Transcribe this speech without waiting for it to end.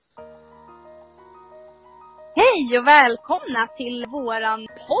Hej och välkomna till våran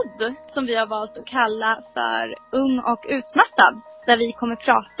podd som vi har valt att kalla för Ung och utmattad. Där vi kommer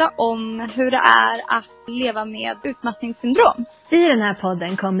prata om hur det är att leva med utmattningssyndrom. I den här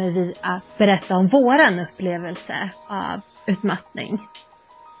podden kommer vi att berätta om våran upplevelse av utmattning.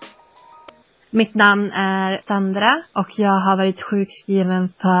 Mitt namn är Sandra och jag har varit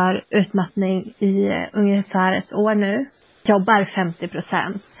sjukskriven för utmattning i ungefär ett år nu. Jobbar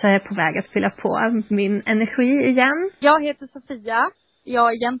 50%, så jag är på väg att fylla på min energi igen. Jag heter Sofia. Jag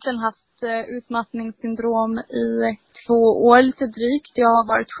har egentligen haft utmattningssyndrom i 2 år lite drygt. Jag har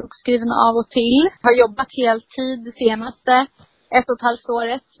varit sjukskriven av och till. Har jobbat heltid det senaste 1,5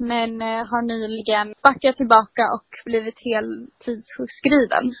 året. Men har nyligen backat tillbaka och blivit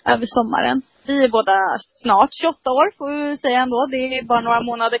heltidssjukskriven över sommaren. Vi är båda snart 28 år får vi säga ändå. Det är bara några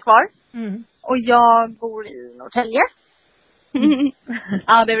månader kvar. Mm. Och jag bor i Norrtälje.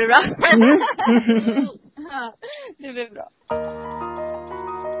 Ja, det blir bra. Ja, det blir bra.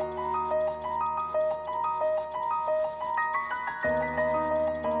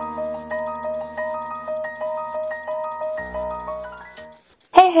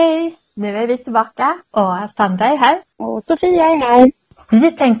 Hej! Nu är vi tillbaka och Sandra är här. Och Sofia är här.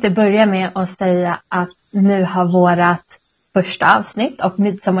 Vi tänkte börja med att säga att nu har vårat första avsnitt och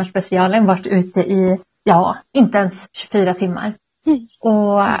midsommarspecialen varit ute i, inte ens 24 timmar.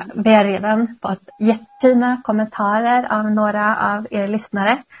 Och vi har redan fått jättefina kommentarer av några av er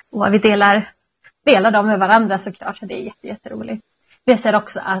lyssnare. Och vi delar dem med varandra såklart, så det är jätteroligt. Vi ser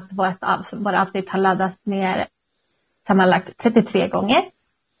också att våra avsnitt har laddats ner sammanlagt 33 gånger.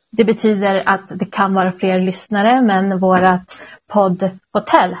 Det betyder att det kan vara fler lyssnare, men vårat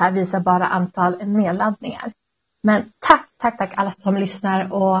poddhotell här visar bara antal nedladdningar. Men tack alla som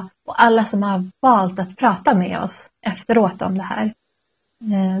lyssnar och alla som har valt att prata med oss efteråt om det här.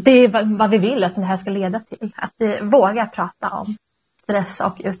 Det är vad vi vill att det här ska leda till. Att vi vågar prata om stress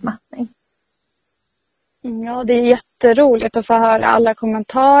och utmattning. Ja, det är jätteroligt att få höra alla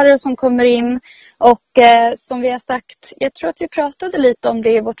kommentarer som kommer in. Och som vi har sagt, jag tror att vi pratade lite om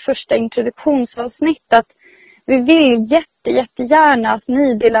det i vårt första introduktionsavsnitt. Att vi vill jättegärna att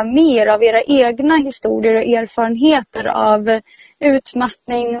ni delar mer av era egna historier och erfarenheter av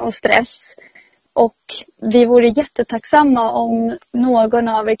utmattning och stress. Och vi vore jättetacksamma om någon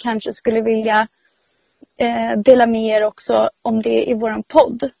av er kanske skulle vilja dela med er också om det i våran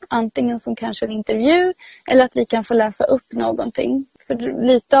podd. Antingen som kanske en intervju eller att vi kan få läsa upp någonting. För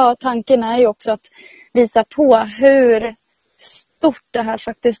lite av tanken är ju också att visa på hur stort det här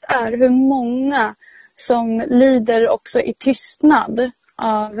faktiskt är. Hur många som lider också i tystnad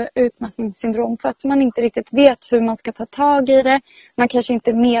av utmattningssyndrom. För att man inte riktigt vet hur man ska ta tag i det. Man kanske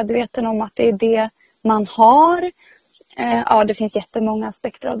inte är medveten om att det är det man har. Ja, det finns jättemånga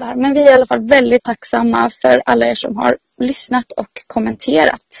aspekter av det här. Men vi är i alla fall väldigt tacksamma för alla er som har lyssnat och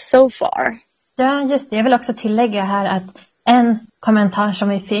kommenterat so far. Ja, just det. Jag vill också tillägga här att en kommentar som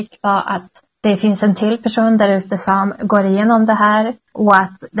vi fick var att det finns en till person där ute som går igenom det här. Och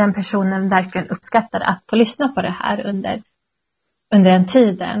att den personen verkligen uppskattar att få lyssna på det här under den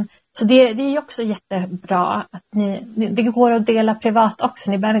tiden. Så det är ju också jättebra att det går att dela privat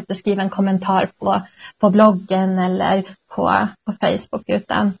också. Ni behöver inte skriva en kommentar på bloggen eller på Facebook,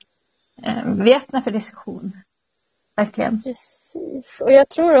 utan vi är öppna för diskussion. Verkligen. Precis. Och jag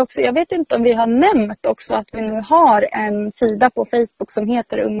tror också, jag vet inte om vi har nämnt också att vi nu har en sida på Facebook som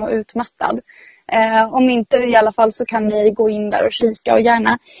heter Ung och utmattad. Om inte i alla fall så kan ni gå in där och kika och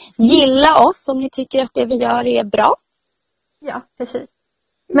gärna gilla oss om ni tycker att det vi gör är bra. Ja, precis.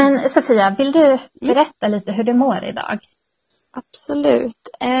 Men Sofia, vill du berätta lite hur du mår idag? Absolut.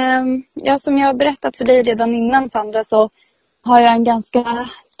 Som jag har berättat för dig redan innan, Sandra, så har jag en ganska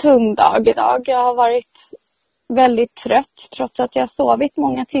tung dag idag. Jag har varit väldigt trött trots att jag har sovit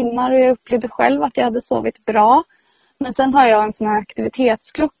många timmar och jag upplevde själv att jag hade sovit bra. Men sen har jag en sån här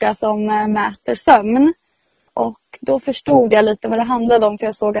aktivitetsklocka som mäter sömn. Och då förstod jag lite vad det handlade om, för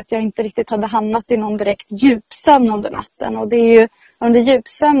jag såg att jag inte riktigt hade hamnat i någon direkt djupsömn under natten. Och det är ju under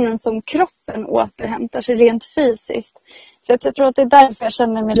djupsömnen som kroppen återhämtar sig rent fysiskt. Så jag tror att det är därför jag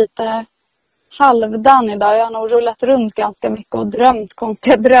känner mig lite halvdan idag. Jag har nog rullat runt ganska mycket och drömt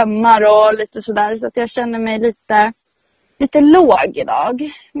konstiga drömmar och lite sådär. Så att jag känner mig lite låg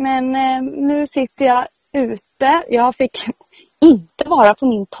idag. Men nu sitter jag ute. Jag fick inte vara på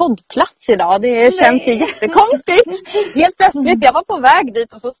min poddplats idag. Det känns ju jättekonstigt. Helt plötsligt, jag var på väg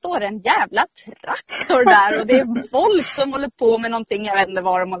dit och så står det en jävla traktor där. Och det är folk som håller på med någonting. Jag vet inte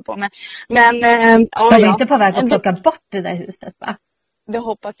vad de håller på med. Men de är inte på väg att plocka bort det där huset, va? Det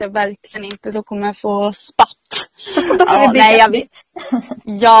hoppas jag verkligen inte. Då kommer jag få spatt. Nej, jag vet.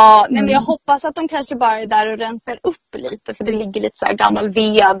 Men jag hoppas att de kanske bara är där och rensar upp lite. För det ligger lite så här gammal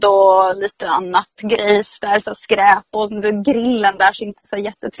ved och lite annat grejs där. Så skräp och grillen där ser inte så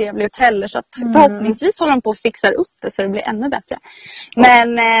jättetrevlig ut heller. Så att förhoppningsvis håller de på att fixar upp det så det blir ännu bättre.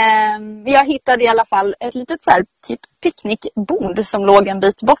 Men jag hittade i alla fall ett litet så här typ picknickbord som låg en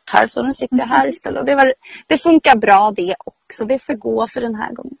bit bort här. Så nu sitter jag här istället. Och det funkar bra det också. Det får gå för den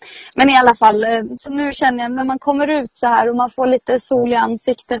här gången. Men i alla fall, så nu känner jag när man kommer ut så här och man får lite sol i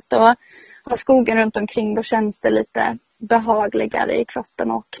ansiktet och har skogen runt omkring, då känns det lite behagligare i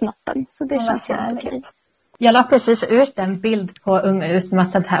kroppen och knoppen. Så det känns helt okej. Jag la precis ut en bild på Ung och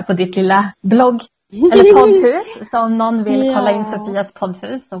utmattad här på ditt lilla blogg eller poddhus. Så om någon vill kolla in Sofias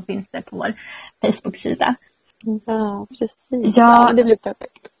poddhus så finns det på vår Facebook-sida. Ja, precis. Ja, det blir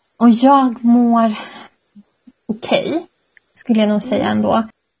perfekt. Och jag mår okej, skulle jag nog säga ändå.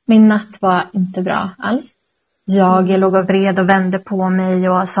 Min natt var inte bra alls. Jag låg och vred och vände på mig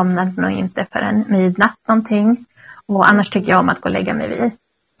och somnade nog inte förrän midnatt någonting. Och annars tycker jag om att gå och lägga mig vid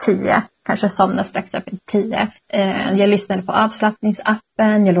 10. Kanske somna strax över 10. Jag lyssnade på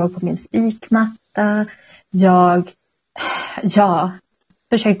avslappningsappen. Jag låg på min spikmatta. Jag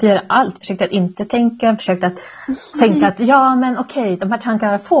försökte göra allt. Försökte att inte tänka. Försökte att tänka att okej, de här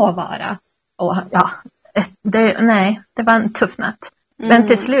tankarna får vara. Och det var en tuff natt. Men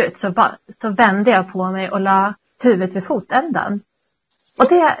till slut så vände jag på mig och la huvudet vid fotändan. Och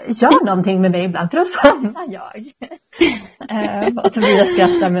det gör någonting med mig ibland, för då somnar jag. Och Tobias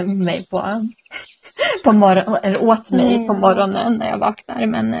skrattar med mig på morgonen, eller åt mig på morgonen när jag vaknar.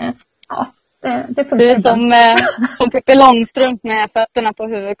 Men det funkar. Du är som Pippi Långstrump med fötterna på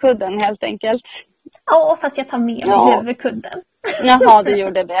huvudkudden helt enkelt. Ja, fast jag tar med mig huvudkudden. Jaha, du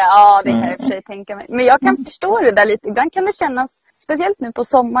gjorde det. Ja, det kan jag i och för sig tänka mig. Men jag kan förstå det där lite. Ibland kan det kännas, speciellt nu på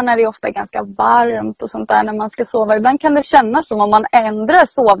sommaren när det är ofta ganska varmt och sånt där när man ska sova. Ibland kan det kännas som om man ändrar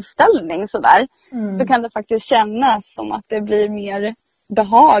sovställning sådär. Så kan det faktiskt kännas som att det blir mer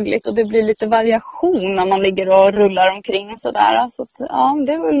behagligt. Och det blir lite variation när man ligger och rullar omkring och sådär. Så att,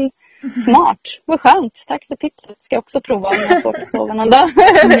 det är väl smart. Vad skönt. Tack för tipset. Ska jag också prova om jag får sova någon dag.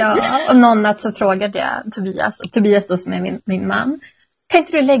 Ja, och någon natt så frågade jag Tobias då som är min man. Kan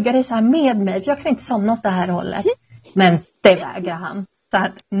inte du lägga dig så här med mig? För jag kan inte somna åt det här hållet. Men det vägrar han. Så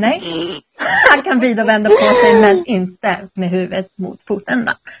att nej. Han kan vrida och vända på sig men inte med huvudet mot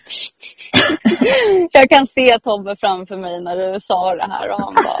fotändan. Jag kan se Tobbe framför mig när du sa det här. Och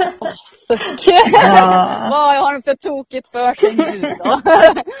han bara, suck. Vad har han för tokigt för sig nu då?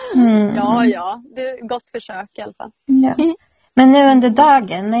 Ja. Det är gott försök i alla fall. Ja. Men nu under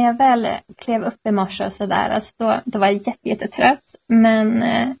dagen, när jag väl klev upp i morse och sådär, alltså då var jag jättetrött.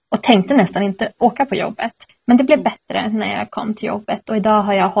 Och tänkte nästan inte åka på jobbet. Men det blev bättre när jag kom till jobbet. Och idag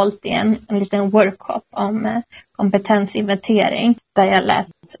har jag hållit i en liten workshop om kompetensinventering. Där jag lät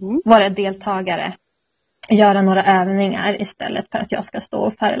våra deltagare göra några övningar istället för att jag ska stå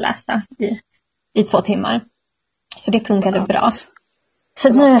och föreläsa i 2 timmar. Så det funkade bra.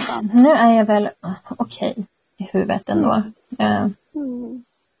 Så nu är jag väl okej i huvudet ändå.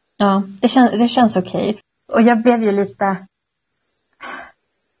 Ja, det känns okej. Och jag blev ju lite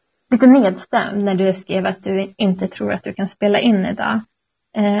nedstämd när du skrev att du inte tror att du kan spela in idag.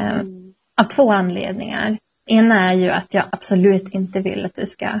 Av 2 anledningar. Ena är ju att jag absolut inte vill att du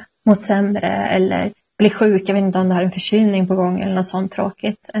ska må sämre eller bli sjuk. Jag vet inte om du har en förkylning på gång eller något sånt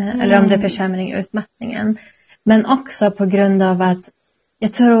tråkigt. Eller om det är försämring i utmattningen. Men också på grund av att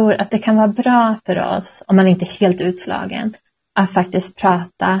jag tror att det kan vara bra för oss, om man inte är helt utslagen, att faktiskt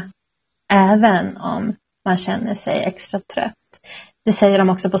prata även om man känner sig extra trött. Det säger de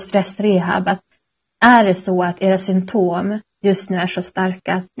också på stressrehab, att är det så att era symptom just nu är så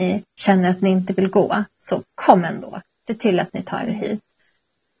starka att ni känner att ni inte vill gå, så kom ändå. Se till att ni tar er hit.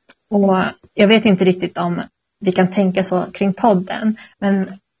 Och jag vet inte riktigt om vi kan tänka så kring podden,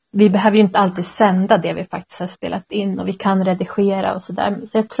 men vi behöver ju inte alltid sända det vi faktiskt har spelat in, och vi kan redigera och sådär.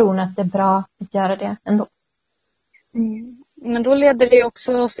 Så jag tror att det är bra att göra det ändå. Men då leder det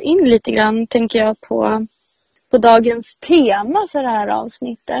också oss in lite grann, tänker jag, på dagens tema för det här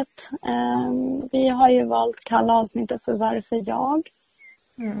avsnittet. Vi har ju valt att kalla avsnittet för Varför jag.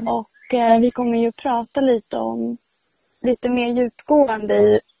 Och vi kommer ju prata lite mer djupgående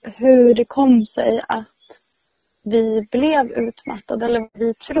i hur det kom sig att vi blev utmattade, eller vad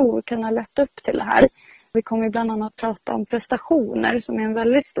vi tror kan ha lett upp till det här. Vi kommer bland annat prata om prestationer som är en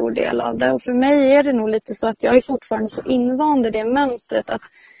väldigt stor del av det. Och för mig är det nog lite så att jag är fortfarande så invand i det mönstret att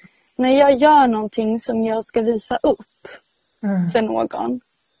när jag gör någonting som jag ska visa upp för någon,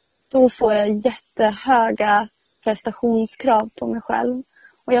 då får jag jättehöga prestationskrav på mig själv.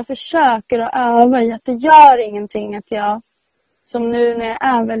 Och jag försöker att öva i att det gör ingenting att jag, som nu när jag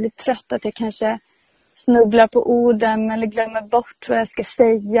är väldigt trött, att jag kanske snubblar på orden eller glömmer bort vad jag ska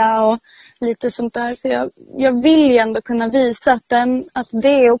säga och lite sånt där. För jag vill ju ändå kunna visa att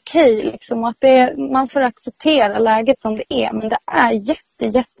det är okej liksom, och att man får acceptera läget som det är. Men det är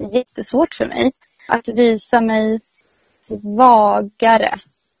jättesvårt för mig att visa mig svagare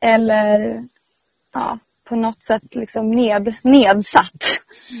eller på något sätt liksom nedsatt.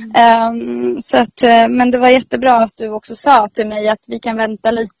 Men det var jättebra att du också sa till mig att vi kan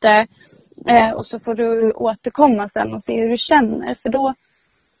vänta lite och så får du återkomma sen och se hur du känner. För då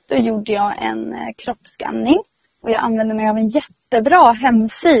gjorde jag en kroppsskanning och jag använde mig av en jättebra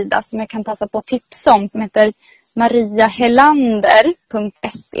hemsida som jag kan passa på att tipsa om, som heter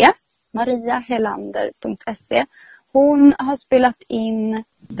mariahelander.se. Hon har spelat in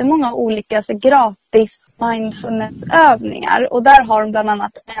många olika gratis mindfulnessövningar. Och där har hon bland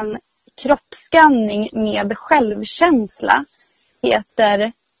annat en kroppsskanning med självkänsla.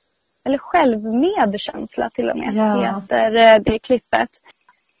 Eller självmedkänsla till och med. Heter det klippet.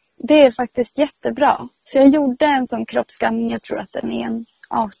 Det är faktiskt jättebra. Så jag gjorde en sån kroppsskanning. Jag tror att den är en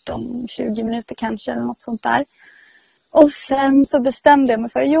 18-20 minuter kanske eller något sånt där. Och sen så bestämde jag mig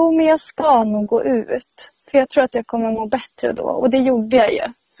för men jag ska nog gå ut. För jag tror att jag kommer må bättre då. Och det gjorde jag ju.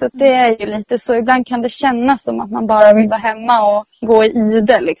 Så det är ju lite så. Ibland kan det kännas som att man bara vill vara hemma och gå i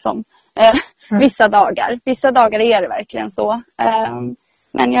ide liksom. Vissa dagar. Vissa dagar är det verkligen så.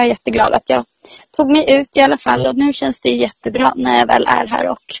 Men jag är jätteglad att jag tog mig ut i alla fall. Och nu känns det jättebra när jag väl är här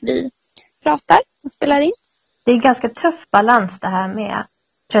och vi pratar och spelar in. Det är ganska tuff balans det här med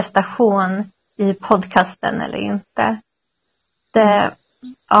prestation i podcasten eller inte.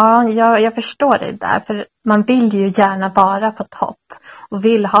 Jag förstår det där. För man vill ju gärna vara på topp. Och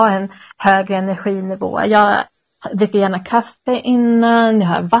vill ha en högre energinivå. Jag dricker gärna kaffe innan. Jag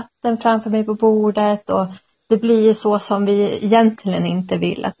har vatten framför mig på bordet. Och det blir ju så som vi egentligen inte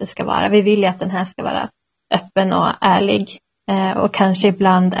vill att det ska vara. Vi vill ju att den här ska vara öppen och ärlig. Och kanske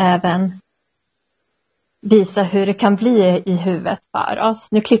ibland även visa hur det kan bli i huvudet för oss.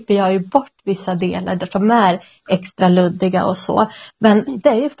 Nu klipper jag ju bort vissa delar där som är extra luddiga och så. Men det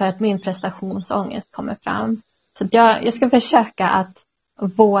är ju för att min prestationsångest kommer fram. Så jag ska försöka att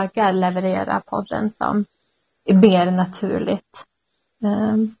våga leverera podden som är mer naturligt.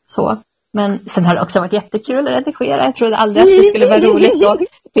 Så. Men sen har det också varit jättekul att redigera. Jag trodde aldrig att det skulle vara roligt att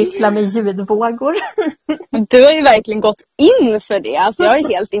fiffla med ljudvågor. Du har ju verkligen gått in för det. Alltså jag är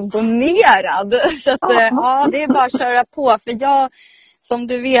helt imponerad. Så att, det är bara att köra på. För som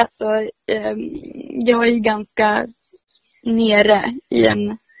du vet så jag är ju ganska nere i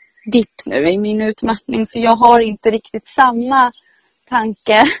en dipp nu i min utmattning. Så jag har inte riktigt samma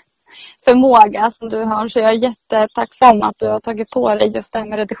tankeförmåga som du har. Så jag är jättetacksam att du har tagit på dig just det här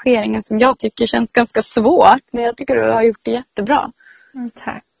med redigeringen som jag tycker känns ganska svårt. Men jag tycker du har gjort det jättebra.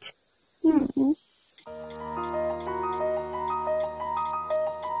 Tack.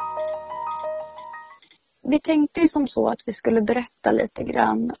 Vi tänkte ju som så att vi skulle berätta lite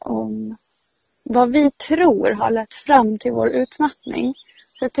grann om vad vi tror har lett fram till vår utmattning.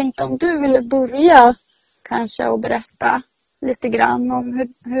 Så jag tänkte om du ville börja kanske och berätta lite grann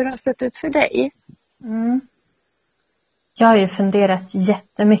om hur det har sett ut för dig. Jag har ju funderat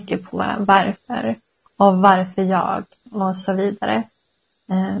jättemycket på varför och varför jag och så vidare.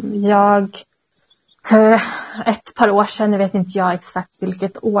 För ett par år sedan, nu vet inte jag exakt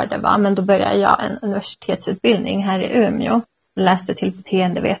vilket år det var, men då började jag en universitetsutbildning här i Umeå och läste till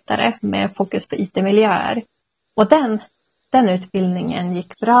beteendevetare med fokus på IT-miljöer. Och den utbildningen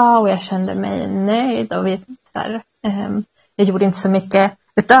gick bra och jag kände mig nöjd och jag gjorde inte så mycket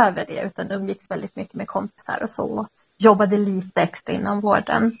utöver det utan umgicks väldigt mycket med kompisar och så. Jobbade lite extra inom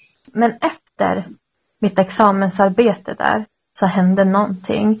vården. Men efter mitt examensarbete där så hände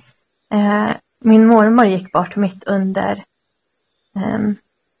någonting. Min mormor gick bort mitt under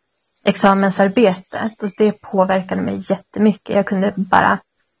examensarbetet och det påverkade mig jättemycket. Jag kunde bara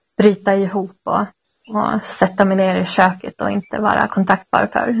bryta ihop och sätta mig ner i köket och inte vara kontaktbar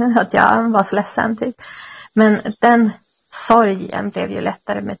för att jag var så ledsen typ. Men den sorgen blev ju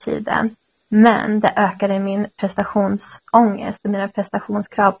lättare med tiden. Men det ökade min prestationsångest och mina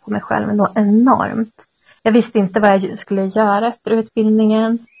prestationskrav på mig själv nog enormt. Jag visste inte vad jag skulle göra efter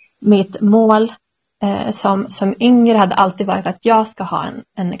utbildningen. Mitt mål som yngre hade alltid varit att jag ska ha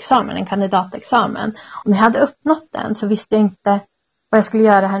en examen, en kandidatexamen. Och när jag hade uppnått den så visste jag inte vad jag skulle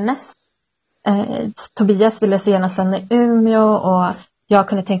göra härnäst. Tobias ville så gärna stanna i Umeå och jag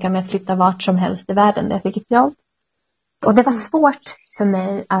kunde tänka mig att flytta vart som helst i världen där jag fick ett jobb. Och det var svårt för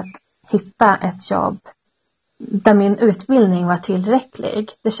mig att hitta ett jobb där min utbildning var tillräcklig.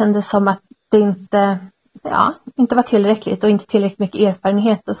 Det kändes som att det inte var tillräckligt och inte tillräckligt mycket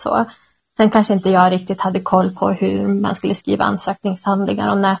erfarenhet och så. Sen kanske inte jag riktigt hade koll på hur man skulle skriva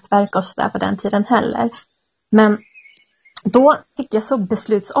ansökningshandlingar och nätverk och sådär på den tiden heller. Men då fick jag så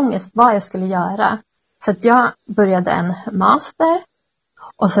beslutsångest vad jag skulle göra. Så att jag började en master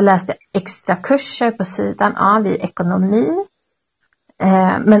och så läste jag extra kurser på sidan av i ekonomi.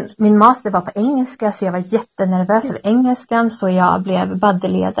 Men min master var på engelska så jag var jättenervös över engelskan så jag blev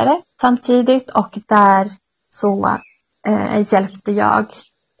buddyledare samtidigt och där så hjälpte jag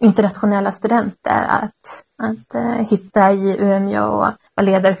internationella studenter att hitta i Umeå och vara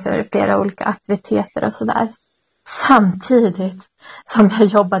ledare för flera olika aktiviteter och sådär. Samtidigt som jag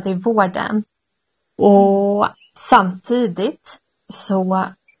jobbade i vården. Och samtidigt så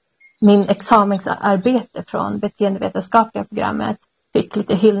min examensarbete från beteendevetenskapliga programmet fick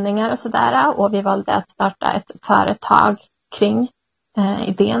lite hyllningar och sådär. Och vi valde att starta ett företag kring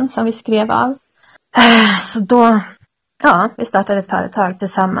idén som vi skrev av. Så då, vi startade ett företag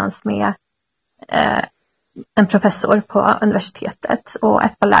tillsammans med en professor på universitetet och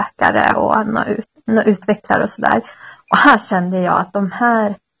ett par läkare och några utvecklare och sådär. Och här kände jag att de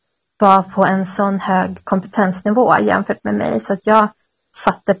här var på en sån hög kompetensnivå jämfört med mig. Så att jag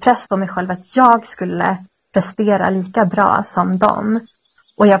satte press på mig själv att jag skulle prestera lika bra som dem.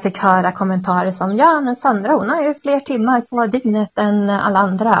 Och jag fick höra kommentarer som men Sandra hon har ju fler timmar på dygnet än alla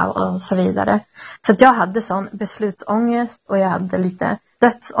andra och så vidare. Så att jag hade sån beslutsångest och jag hade lite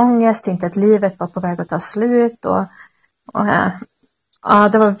dödsångest. Tänkte att livet var på väg att ta slut. Och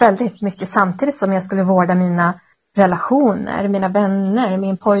det var väldigt mycket samtidigt som jag skulle vårda mina relationer, mina vänner,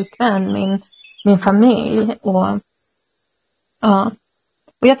 min pojkvän, min familj. Och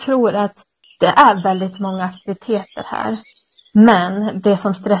jag tror att det är väldigt många aktiviteter här. Men det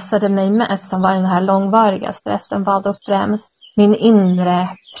som stressade mig mest, som var den här långvariga stressen, var då främst min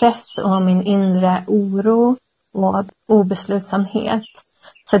inre press och min inre oro och obeslutsamhet.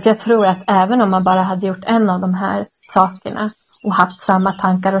 Så att jag tror att även om man bara hade gjort en av de här sakerna och haft samma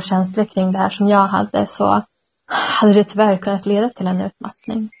tankar och känslor kring det här som jag hade, så hade det tyvärr kunnat leda till en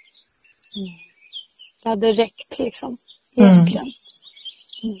utmattning. Det hade räckt liksom, egentligen.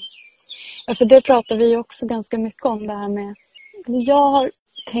 Ja, för det pratar vi också ganska mycket om det här med. Jag har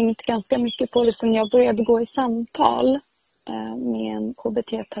tänkt ganska mycket på det sen jag började gå i samtal med en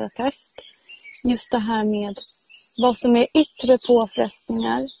KBT-terapeut. Just det här med vad som är yttre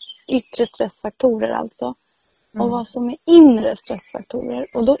påfrestningar, yttre stressfaktorer alltså. Och vad som är inre stressfaktorer.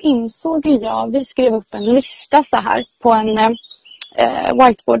 Och då insåg vi skrev upp en lista så här på en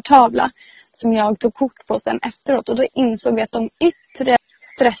whiteboardtavla som jag tog kort på sen efteråt. Och då insåg vi att de yttre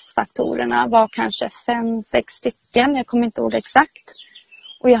stressfaktorerna var kanske 5-6 stycken. Jag kommer inte ihåg exakt.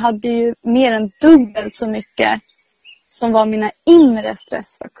 Och jag hade ju mer än dubbelt så mycket som var mina inre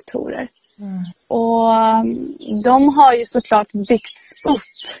stressfaktorer. Och de har ju såklart byggts upp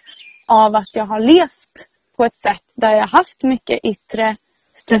av att jag har levt på ett sätt där jag haft mycket yttre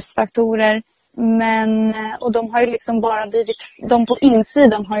stressfaktorer. Och de har ju liksom bara de på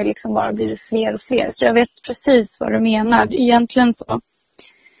insidan har ju liksom bara blivit fler och fler. Så jag vet precis vad du menar. Egentligen så.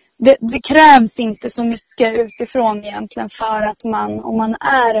 Det krävs inte så mycket utifrån egentligen för att om man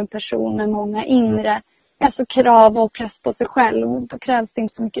är en person med många inre krav och press på sig själv, då krävs det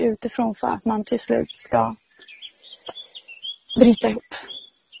inte så mycket utifrån för att man till slut ska bryta ihop.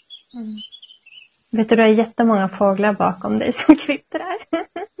 Vet du, det är jättemånga fåglar bakom dig som kvittrar.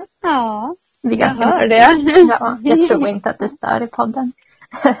 Ja, jag hör det. Ja, jag tror inte att det stör i podden.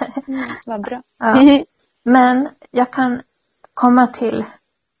 Vad bra. Ja. Men jag kan komma till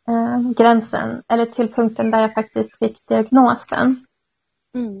gränsen, eller till punkten där jag faktiskt fick diagnosen.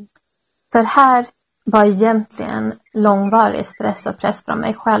 För här var egentligen långvarig stress och press från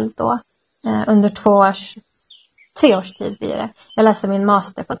mig själv då. Under 3 års tid blir det. Jag läste min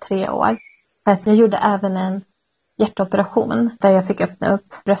master på 3 år. För att jag gjorde även en hjärtoperation där jag fick öppna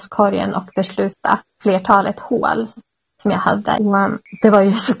upp bröstkorgen och besluta flertalet hål som jag hade. Och det var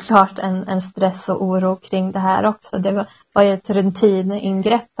ju såklart en stress och oro kring det här också. Det var ju ett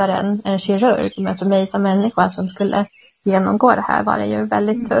rutiningrepp för en kirurg. Men för mig som människa som skulle genomgå det här var det ju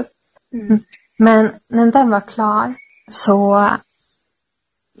väldigt tufft. Men när den var klar så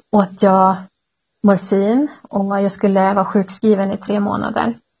åt jag morfin och jag skulle vara sjukskriven i 3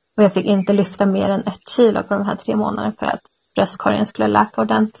 månader. Och jag fick inte lyfta mer än 1 kilo på de här 3 månaderna för att bröstkorgen skulle läka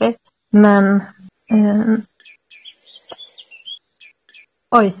ordentligt. Men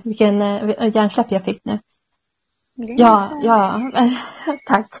oj, vilken hjärnsläpp jag fick nu. Ja,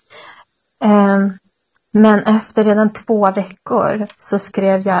 tack. Men efter redan 2 veckor så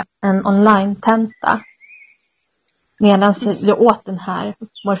skrev jag en online-tenta. medan jag åt den här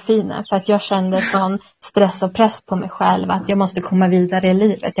morfinen. För att jag kände sån stress och press på mig själv. Att jag måste komma vidare i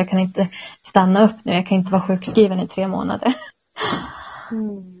livet. Jag kan inte stanna upp nu. Jag kan inte vara sjukskriven i 3 månader.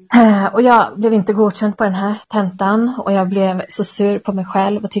 Och jag blev inte godkänd på den här tentan. Och jag blev så sur på mig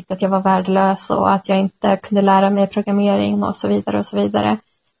själv. Och tyckte att jag var värdelös. Och att jag inte kunde lära mig programmering och så vidare och så vidare.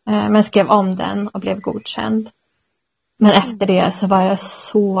 Men skrev om den och blev godkänd. Men efter det så var jag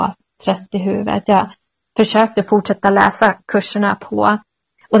så trött i huvudet. Jag försökte fortsätta läsa kurserna på.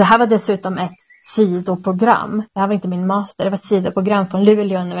 Och det här var dessutom ett sidoprogram. Det här var inte min master. Det var ett sidoprogram från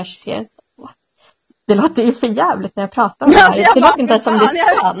Luleå universitet. Det låter ju för jävligt när jag pratar om det här. Det låter inte som det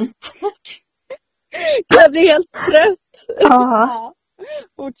är sant. Jag blir helt trött. Ja.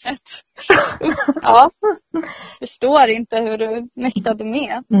 Fortsätt. Ja. Förstår inte hur du mäktade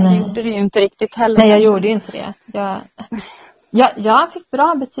med. Du gjorde det ju inte riktigt heller. Nej, jag gjorde inte det. Jag fick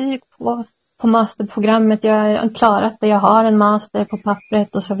bra betyg på masterprogrammet. Jag har klarat det. Jag har en master på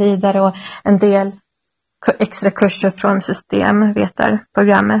pappret och så vidare. Och en del extra kurser från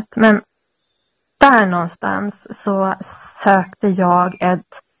systemvetarprogrammet. Men där någonstans så sökte jag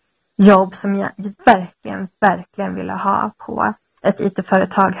ett jobb som jag verkligen ville ha på ett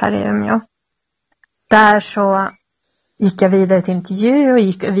IT-företag här i Umeå. Där så gick jag vidare till intervju och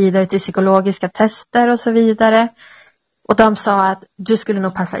gick vidare till psykologiska tester och så vidare. Och de sa att du skulle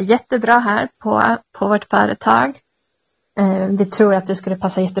nog passa jättebra här på vårt företag. Vi tror att du skulle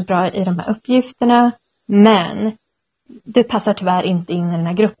passa jättebra i de här uppgifterna. Men du passar tyvärr inte in i den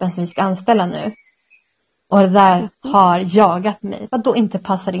här gruppen som vi ska anställa nu. Och det där har jagat mig. Vad då inte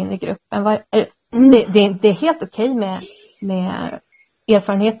passar in i gruppen? Det är helt okej med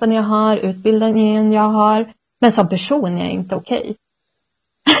erfarenheten jag har, utbildningen jag har. Men som person är jag inte okej.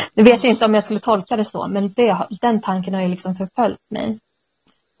 Det vet jag inte om jag skulle tolka det så. Men den tanken har ju liksom förföljt mig.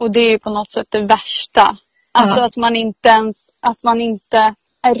 Och det är ju på något sätt det värsta. Alltså att man inte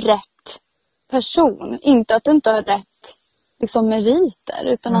är rätt person. Inte att du inte har rätt liksom meriter.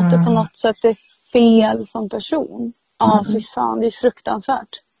 Utan att det på något sätt är fel som person. Ja, fy fan, det är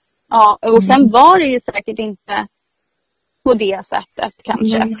fruktansvärt. Ja, och sen var det ju säkert inte på det sättet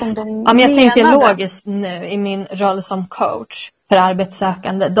kanske. Som de men jag tänker logiskt nu i min roll som coach för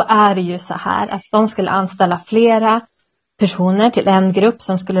arbetssökande. Då är det ju så här att de skulle anställa flera personer till en grupp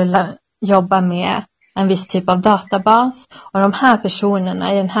som skulle jobba med en viss typ av databas. Och de här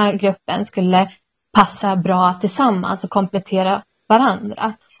personerna i den här gruppen skulle passa bra tillsammans och komplettera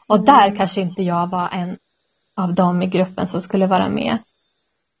varandra. Och där kanske inte jag var en av dem i gruppen som skulle vara med.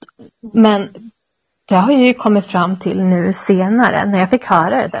 Men det har ju kommit fram till nu senare. När jag fick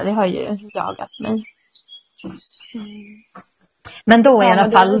höra det där. Det har ju jagat mig. Men då i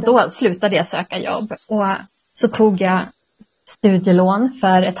alla fall. Då slutade jag söka jobb. Och så tog jag studielån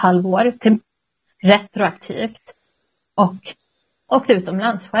för ett halvår. Retroaktivt. Och åkte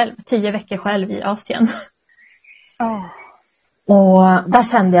utomlands själv. 10 veckor själv i Asien. Och där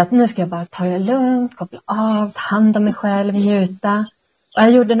kände jag att nu ska jag bara ta det lugnt, koppla av, ta hand om mig själv, njuta. Och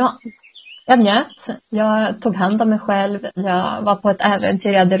jag gjorde något. Jag njöt. Jag tog hand om mig själv. Jag var på ett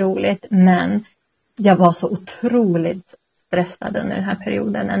äventyr, jag hade roligt. Men jag var så otroligt stressad under den här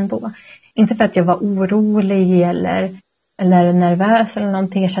perioden ändå. Inte för att jag var orolig eller nervös eller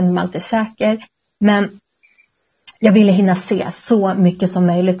någonting. Jag kände mig alltid säker. Men jag ville hinna se så mycket som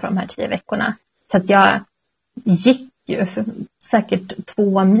möjligt på de här 10 veckorna. Så att jag gick ju säkert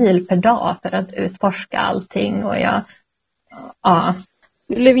 2 mil per dag för att utforska allting. Och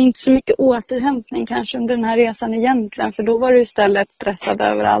Det blev inte så mycket återhämtning kanske under den här resan egentligen. För då var du istället stressad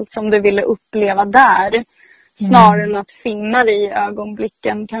över allt som du ville uppleva där. Snarare än att finna dig i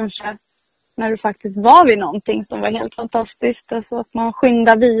ögonblicken kanske. När du faktiskt var vid någonting som var helt fantastiskt. Alltså att man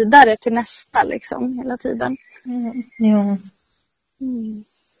skyndar vidare till nästa liksom hela tiden.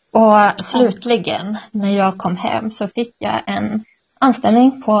 Och slutligen när jag kom hem så fick jag en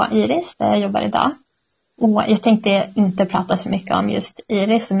anställning på Iris där jag jobbar idag. Och jag tänkte inte prata så mycket om just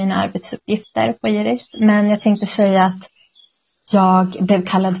Iris och mina arbetsuppgifter på Iris. Men jag tänkte säga att jag blev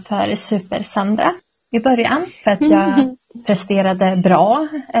kallad för Super Sandra i början. För att jag presterade bra.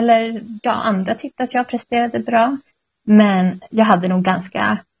 Eller andra tyckte att jag presterade bra. Men jag hade nog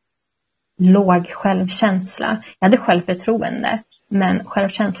ganska låg självkänsla. Jag hade självförtroende. Men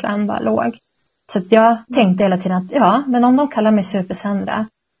självkänslan var låg. Så att jag tänkte hela tiden att men om de kallar mig Super Sandra.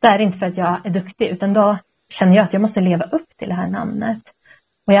 Då är det inte för att jag är duktig. Utan då känner jag att jag måste leva upp till det här namnet.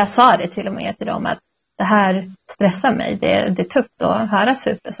 Och jag sa det till och med till dem att det här stressar mig. Det är tufft att höra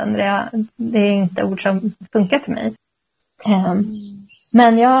Super Sandra. Det är inte ord som funkar för mig.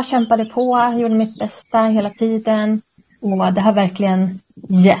 Men jag kämpade på. Gjorde mitt bästa hela tiden. Och det har verkligen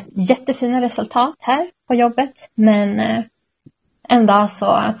gett jättefina resultat här på jobbet. Men en dag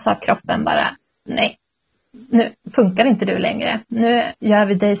så sa kroppen bara, nej, nu funkar inte du längre. Nu gör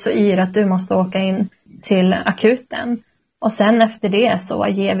vi dig så yr att du måste åka in till akuten. Och sen efter det så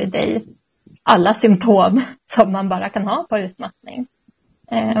ger vi dig alla symptom som man bara kan ha på utmattning.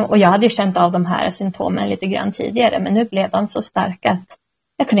 Och jag hade ju känt av de här symptomen lite grann tidigare. Men nu blev de så starka att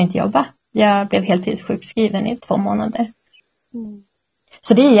jag kunde inte jobba. Jag blev heltidssjukskriven i 2 månader.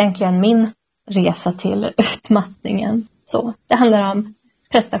 Så det är egentligen min resa till utmattningen. Så det handlar om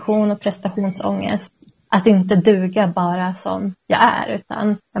prestation och prestationsångest. Att inte duga bara som jag är,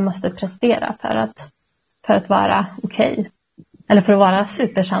 utan jag måste prestera för att vara okej. Eller för att vara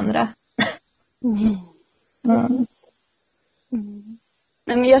super Sandra.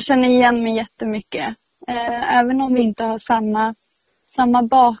 Men jag känner igen mig jättemycket. Även om vi inte har samma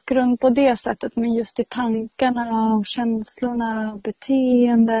bakgrund på det sättet. Men just i tankarna och känslorna och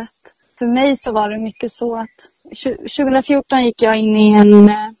beteendet. För mig så var det mycket så att 2014 gick jag in i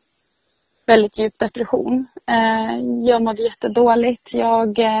en väldigt djup depression. Jag mådde jättedåligt.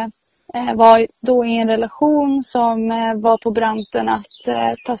 Jag var då i en relation som var på branten att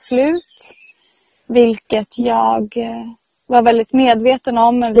ta slut. Vilket jag var väldigt medveten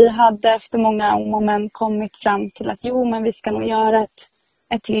om. Men vi hade efter många om och men kommit fram till att men vi ska nog göra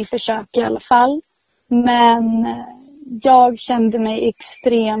ett till försök i alla fall. Men jag kände mig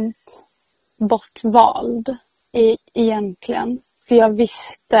extremt bortvald egentligen. För jag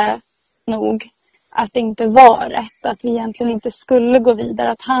visste nog att det inte var rätt. Att vi egentligen inte skulle gå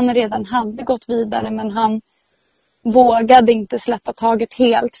vidare. Att han redan hade gått vidare men han vågade inte släppa taget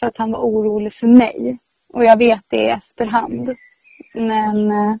helt för att han var orolig för mig. Och jag vet det i efterhand.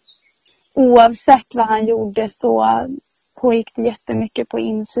 Men oavsett vad han gjorde så pågick det jättemycket på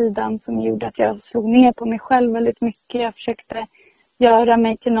insidan som gjorde att jag slog ner på mig själv väldigt mycket. Jag försökte göra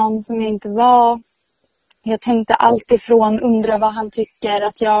mig till någon som jag inte var. Jag tänkte allt ifrån undra vad han tycker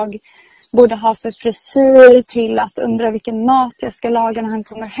att jag borde ha för frisyr till att undra vilken mat jag ska laga när han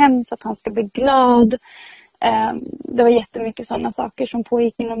kommer hem så att han ska bli glad. Det var jättemycket sådana saker som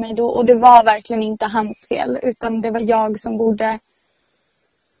pågick inom mig då. Och det var verkligen inte hans fel. Utan det var jag som borde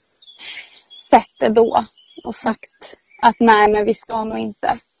sett det då. Och sagt att nej, men vi ska nog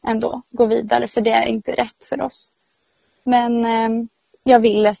inte ändå gå vidare. För det är inte rätt för oss. Men jag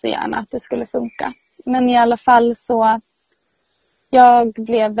ville så gärna att det skulle funka. Men i alla fall så jag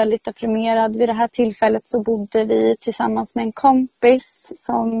blev väldigt deprimerad. Vid det här tillfället så bodde vi tillsammans med en kompis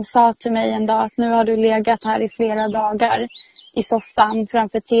som sa till mig en dag att nu har du legat här i flera dagar i soffan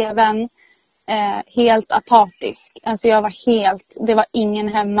framför tvn. Helt apatisk. Alltså jag var det var ingen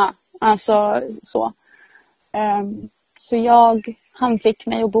hemma. Alltså så. Så han fick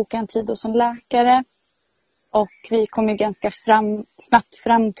mig att boka en tid hos en läkare. Och vi kom ju ganska snabbt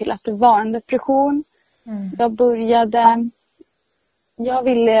fram till att det var en depression. Jag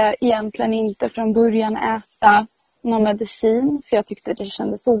ville egentligen inte från början äta någon medicin. För jag tyckte det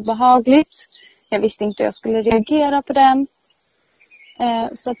kändes obehagligt. Jag visste inte hur jag skulle reagera på den.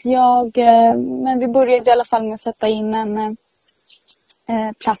 Så att men vi började i alla fall med att sätta in en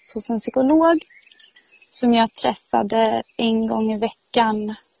plats hos en psykolog. Som jag träffade en gång i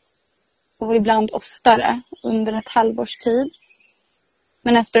veckan. Och ibland oftare under ett halvårs tid.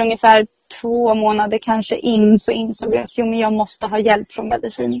 Men efter ungefär 2 månader kanske så insåg jag att jag måste ha hjälp från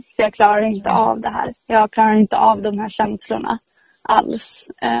medicin. För jag klarar inte av det här. Jag klarar inte av de här känslorna alls.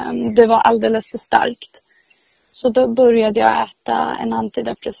 Det var alldeles för starkt. Så då började jag äta en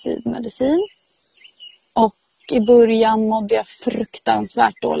antidepressiv medicin. Och i början mådde jag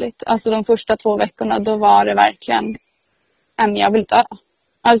fruktansvärt dåligt. Alltså de första 2 veckorna då var det verkligen, jag vill dö.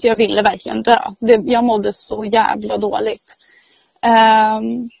 Alltså jag ville verkligen dö. Jag mådde så jävla dåligt.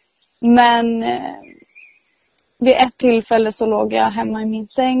 Men vid ett tillfälle så låg jag hemma i min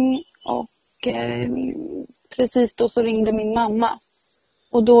säng. Och precis då så ringde min mamma.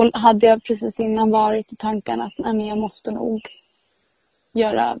 Och då hade jag precis innan varit i tanken att jag måste nog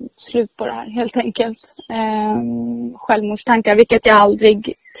göra slut på det här helt enkelt. Självmordstankar, vilket jag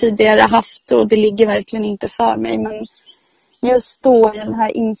aldrig tidigare haft. Och det ligger verkligen inte för mig. Men just då i den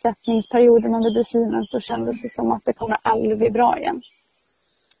här insättningsperioden av medicinen så kändes det som att det kommer aldrig bli bra igen.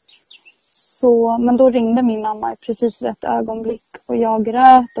 Men då ringde min mamma i precis rätt ögonblick. Och jag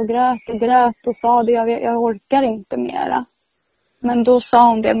grät och sa det. Jag orkar inte mera. Men då sa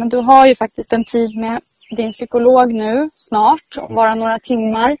hon det. Men du har ju faktiskt en tid med din psykolog nu snart. Bara några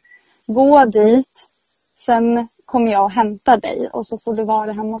timmar. Gå dit. Sen kommer jag och hämta dig. Och så får du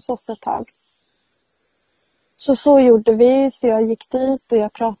vara hemma hos oss ett tag. Så gjorde vi. Så jag gick dit och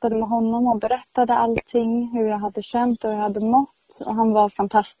jag pratade med honom och berättade allting. Hur jag hade känt och hur jag hade mått. Och han var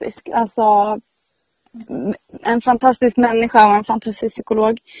fantastisk. Alltså en fantastisk människa och en fantastisk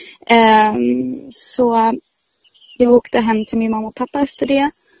psykolog. Så jag åkte hem till min mamma och pappa efter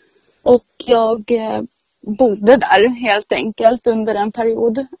det. Och jag bodde där helt enkelt under en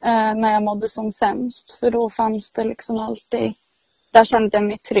period när jag mådde som sämst. För då fanns det liksom alltid, där kände jag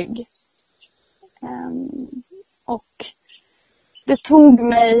mig trygg. Och det tog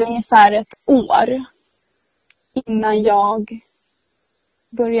mig ungefär ett år innan jag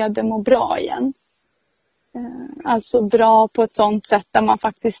började må bra igen. Alltså bra på ett sånt sätt där man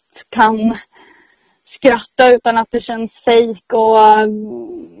faktiskt kan skratta utan att det känns fejk och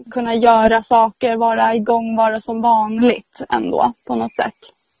kunna göra saker, vara igång, vara som vanligt ändå på något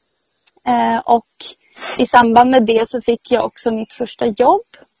sätt. Och i samband med det så fick jag också mitt första jobb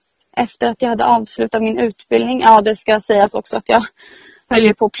efter att jag hade avslutat min utbildning. Ja, det ska sägas också att jag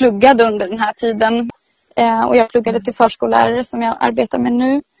höll på och pluggade under den här tiden. Och jag pluggade till förskollärare som jag arbetar med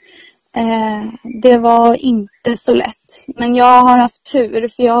nu. Det var inte så lätt. Men jag har haft tur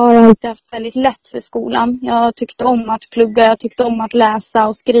för jag har alltid haft väldigt lätt för skolan. Jag tyckte om att plugga, jag tyckte om att läsa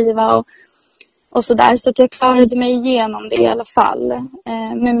och skriva och sådär. Så att jag klarade mig igenom det i alla fall.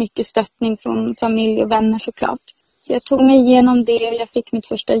 Med mycket stöttning från familj och vänner såklart. Så jag tog mig igenom det och jag fick mitt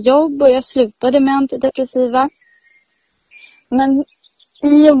första jobb och jag slutade med antidepressiva. Men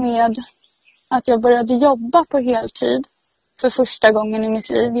i och med att jag började jobba på heltid för första gången i mitt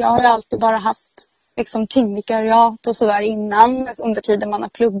liv. Jag har ju alltid bara haft liksom timvikariat och sådär innan. Under tiden man har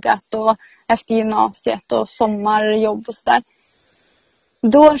pluggat och efter gymnasiet och sommarjobb och sådär.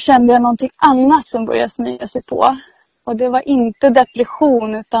 Då kände jag någonting annat som började smyga sig på. Och det var inte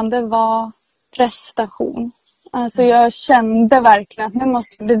depression utan det var prestation. Alltså jag kände verkligen att nu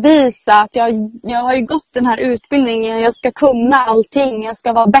måste jag bevisa att jag har ju gått den här utbildningen. Jag ska kunna allting. Jag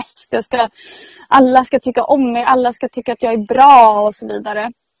ska vara bäst. Alla ska tycka om mig. Alla ska tycka att jag är bra och så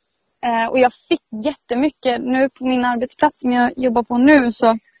vidare. Och jag fick jättemycket. Nu på min arbetsplats som jag jobbar på nu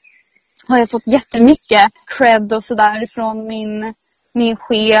så har jag fått jättemycket cred och sådär från min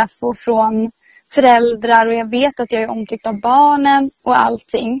chef och från föräldrar. Och jag vet att jag är omtyckt av barnen och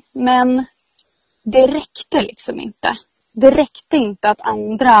allting. Men det räckte liksom inte. Det räckte inte att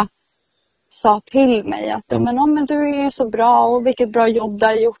andra sa till mig att men du är ju så bra och vilket bra jobb du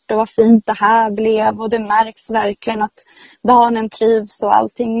har gjort och vad fint det här blev och det märks verkligen att barnen trivs och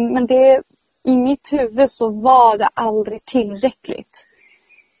allting. Men i mitt huvud så var det aldrig tillräckligt.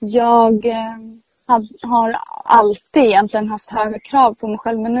 Jag har alltid egentligen haft höga krav på mig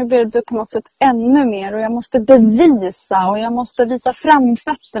själv men nu blev det på något sätt ännu mer och jag måste bevisa och jag måste visa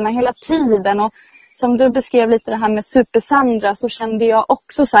framfötterna hela tiden och som du beskrev lite det här med super Sandra så kände jag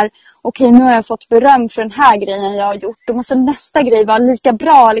också så här okej, nu har jag fått beröm för den här grejen jag har gjort. Då måste nästa grej vara lika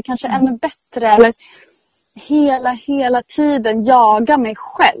bra eller kanske ännu bättre. Eller hela tiden jaga mig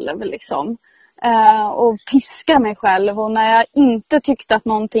själv liksom. Och piska mig själv. Och när jag inte tyckte att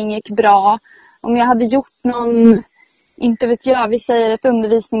någonting gick bra. Om jag hade gjort inte vet jag, vi säger ett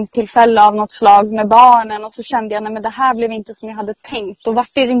undervisningstillfälle av något slag med barnen. Och så kände jag, nej men det här blev inte som jag hade tänkt. Och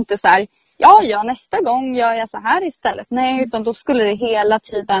vart är det inte så här, ja nästa gång gör jag så här istället. Nej, utan då skulle det hela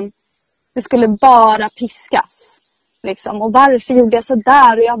tiden, det skulle bara piskas. Liksom. Och varför gjorde jag så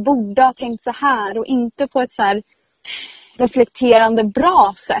där? Och jag borde ha tänkt så här. Och inte på ett så här reflekterande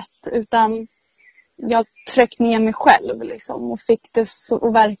bra sätt. Utan jag tryckte ner mig själv. Liksom, och fick det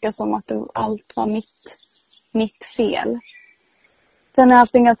att verka som att allt var mitt fel. Sen har jag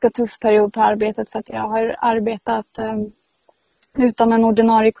haft en ganska tuff period på arbetet. För att jag har arbetat utan en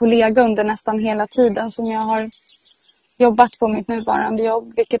ordinarie kollega under nästan hela tiden som jag har jobbat på mitt nuvarande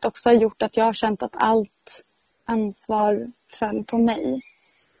jobb. Vilket också har gjort att jag har känt att allt ansvar föll på mig.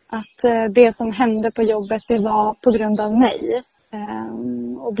 Att det som hände på jobbet det var på grund av mig.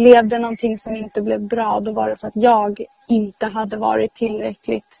 Och blev det någonting som inte blev bra då var det för att jag inte hade varit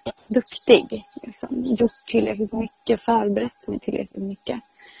tillräckligt duktig. Liksom, gjort tillräckligt mycket, förberett mig tillräckligt mycket.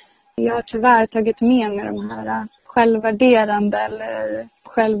 Jag har tyvärr tagit med mig de här självvärderande eller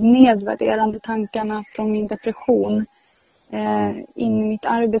självnedvärderande tankarna från min depression in i mitt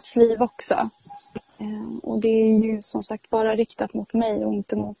arbetsliv också. Och det är ju som sagt bara riktat mot mig och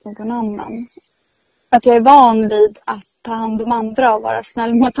inte mot någon annan. Att jag är van vid att ta hand om andra och vara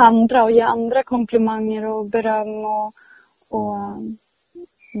snäll mot andra och ge andra komplimanger och beröm och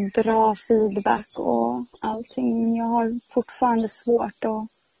bra feedback och allting. Men jag har fortfarande svårt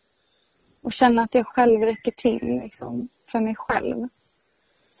att känna att jag själv räcker till liksom, för mig själv.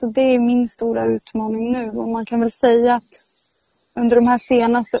 Så det är min stora utmaning nu. Och man kan väl säga att under de här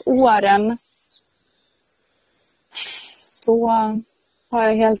senaste åren så har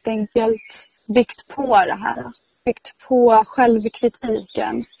jag helt enkelt byggt på det här. Byggt på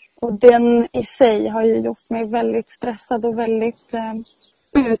självkritiken Och den i sig har ju gjort mig väldigt stressad och väldigt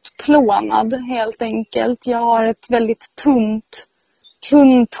utplånad helt enkelt. Jag har ett väldigt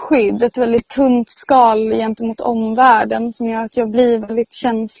tunt skydd, ett väldigt tunt skal gentemot omvärlden som gör att jag blir väldigt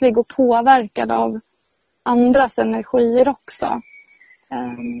känslig och påverkad av andras energier också.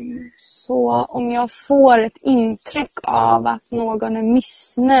 Så om jag får ett intryck av att någon är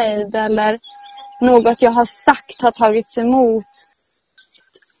missnöjd eller något jag har sagt har tagits emot,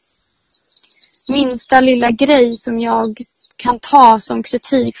 minsta lilla grej som jag kan ta som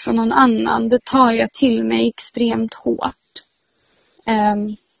kritik från någon annan, det tar jag till mig extremt hårt.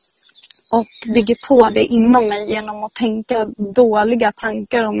 Och bygger på det inom mig genom att tänka dåliga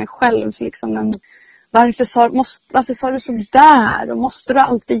tankar om mig själv. Liksom, men varför sa du så där? Och måste du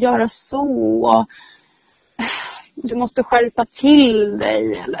alltid göra så? Och, du måste skärpa till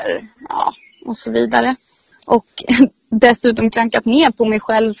dig. Eller, ja, och så vidare. Och dessutom klankat ner på mig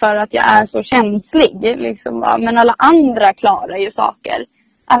själv för att jag är så känslig. Liksom, va? Men alla andra klarar ju saker.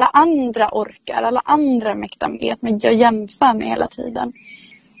 Alla andra orkar. Alla andra mäktar med. Men jag jämför mig hela tiden.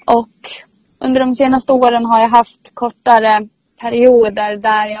 Och under de senaste åren har jag haft kortare perioder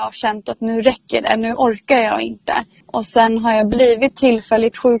där jag har känt att nu räcker det, nu orkar jag inte. Och sen har jag blivit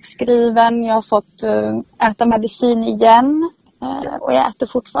tillfälligt sjukskriven, jag har fått äta medicin igen och jag äter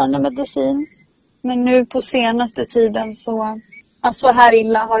fortfarande medicin. Men nu på senaste tiden så här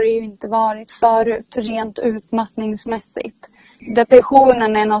illa har det ju inte varit förut, rent utmattningsmässigt.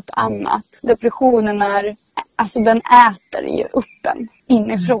 Depressionen är något annat. Depressionen är, alltså den äter ju upp en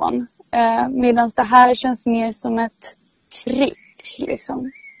inifrån. Medan det här känns mer som ett tryck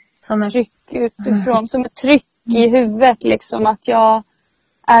liksom. Som ett tryck utifrån, som ett tryck i huvudet liksom, att jag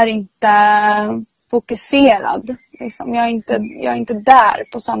är inte fokuserad liksom. Jag är inte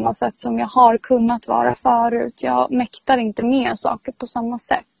där på samma sätt som jag har kunnat vara förut. Jag mäktar inte med saker på samma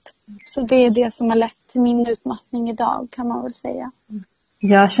sätt. Så det är det som har lett till min utmattning idag, kan man väl säga.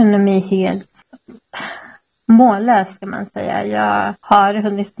 Jag känner mig helt mållös, kan man säga. Jag har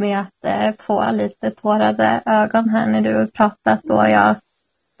hunnit med att få lite tårade ögon här när du har pratat. Och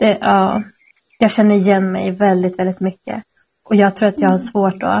jag känner igen mig väldigt, väldigt mycket. Och jag tror att jag har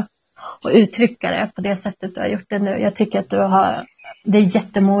svårt att uttrycka det på det sättet du har gjort det nu. Jag tycker att det är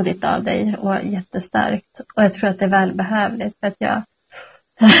jättemodigt av dig och jättestarkt. Och jag tror att det är välbehövligt. För att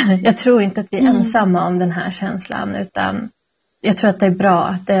jag tror inte att vi är ensamma om den här känslan, utan jag tror att det är bra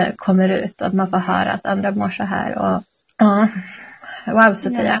att det kommer ut och att man får höra att andra mår så här. Och, ja, wow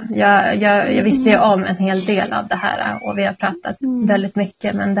Sofia, jag visste ju om en hel del av det här och vi har pratat väldigt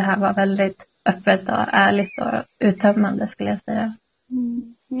mycket, men det här var väldigt öppet och ärligt och uttömmande, skulle jag säga.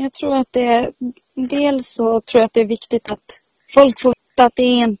 Jag tror att dels så tror jag att det är viktigt att folk får veta att det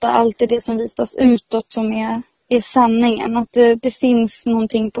är inte alltid det som visas utåt som är sanningen. Att det finns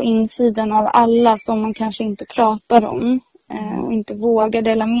någonting på insidan av alla som man kanske inte pratar om och inte vågar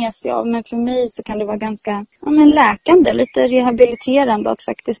dela med sig av. Men för mig så kan det vara ganska läkande, lite rehabiliterande att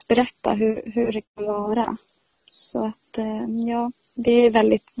faktiskt berätta hur det kan vara. Så att det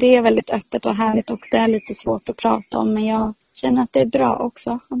är väldigt öppet och härligt, och det är lite svårt att prata om, men jag känner att det är bra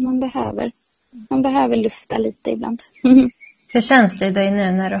också, att man behöver lufta lite ibland. Hur känns det dig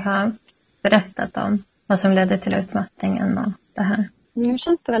nu när du har berättat om vad som ledde till utmattningen och det här? Nu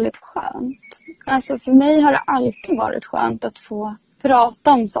känns det väldigt skönt. Alltså för mig har det alltid varit skönt att få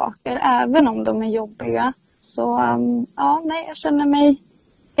prata om saker, även om de är jobbiga. Så jag känner mig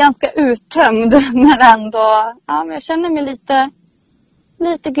ganska uttömd, men ändå, men jag känner mig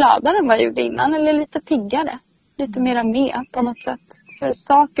lite gladare än vad jag gjorde innan, eller lite piggare. Lite mera med på något sätt. För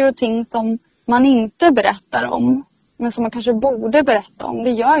saker och ting som man inte berättar om, men som man kanske borde berätta om,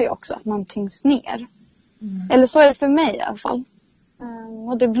 det gör ju också att man tyngs ner. Eller så är det för mig i alla fall.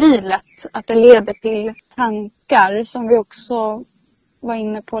 Och det blir lätt att det leder till tankar som vi också var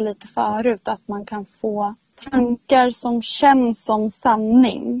inne på lite förut. Att man kan få tankar som känns som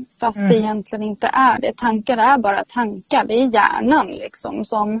sanning, fast det egentligen inte är det. Tankar är bara tankar. Det är hjärnan liksom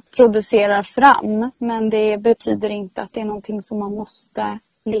som producerar fram. Men det betyder inte att det är någonting som man måste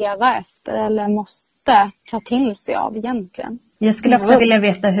leva efter eller måste ta till sig av egentligen. Jag skulle också vilja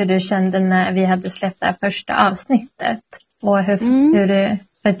veta hur du kände när vi hade släppt det här första avsnittet. Och hur det,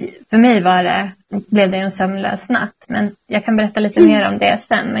 för mig blev det en sömnlös natt. Men jag kan berätta lite mer om det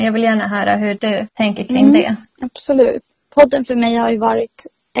sen. Men jag vill gärna höra hur du tänker kring det. Absolut. Podden för mig har ju varit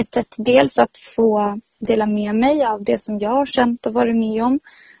ett sätt dels att få dela med mig av det som jag har känt och varit med om.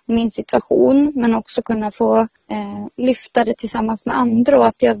 Min situation, men också kunna få lyfta det tillsammans med andra, och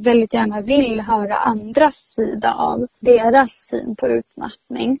att jag väldigt gärna vill höra andras sida av deras syn på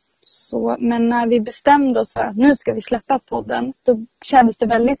utmattning. Så, men när vi bestämde oss för att nu ska vi släppa podden, då kändes det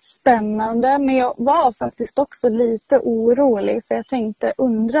väldigt spännande. Men jag var faktiskt också lite orolig, för jag tänkte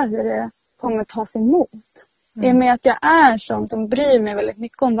undra hur det kommer tas emot. I och med att jag är sån som bryr mig väldigt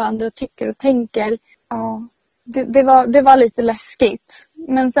mycket om vad andra tycker och tänker. Ja, det var lite läskigt.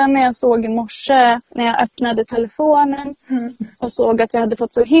 Men sen när jag såg i morse, när jag öppnade telefonen och såg att vi hade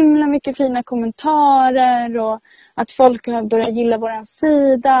fått så himla mycket fina kommentarer och att folk har börjat gilla våran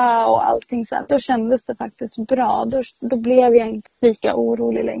sida och allting så här, då kändes det faktiskt bra. Då blev jag inte lika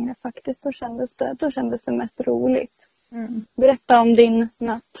orolig längre faktiskt. Då kändes det mest roligt. Berätta om din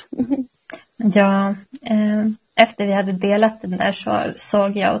natt. Ja, efter vi hade delat den där så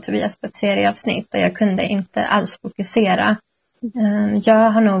såg jag och Tobias på ett serieavsnitt och jag kunde inte alls fokusera. Jag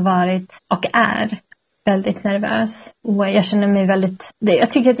har nog varit och är väldigt nervös och jag känner mig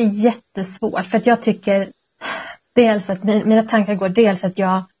jag tycker att det är jättesvårt, för att jag tycker dels att mina tankar går dels att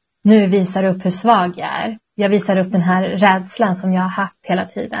jag nu visar upp hur svag jag är. Jag visar upp den här rädslan som jag har haft hela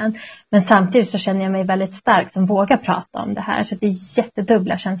tiden. Men samtidigt så känner jag mig väldigt stark som vågar prata om det här. Så det är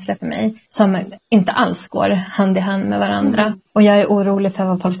jättedubbla känslor för mig som inte alls går hand i hand med varandra. Och jag är orolig för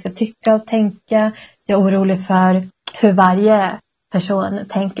vad folk ska tycka och tänka. Jag är orolig för hur varje person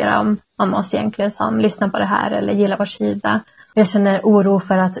tänker om oss egentligen som lyssnar på det här eller gillar vår sida. Jag känner oro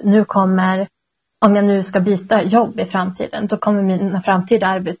för att om jag nu ska byta jobb i framtiden, då kommer mina framtida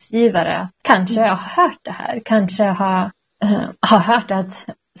arbetsgivare kanske har hört det här. Kanske har hört att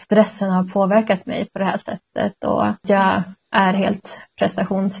stressen har påverkat mig på det här sättet. Och jag är helt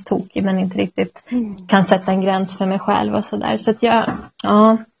prestationstokig men inte riktigt kan sätta en gräns för mig själv och sådär. Så att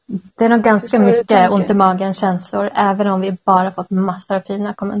det är nog ganska mycket ont i magen känslor, även om vi bara fått massor av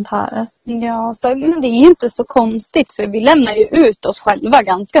fina kommentarer. Ja, men det är inte så konstigt, för vi lämnar ju ut oss själva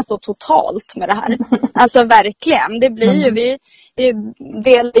ganska så totalt med det här. Alltså verkligen, det blir ju, vi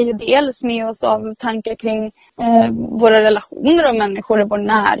delar ju dels med oss av tankar kring våra relationer och människor i vår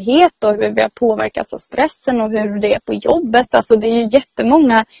närhet och hur vi har påverkats av stressen och hur det är på jobbet. Alltså det är ju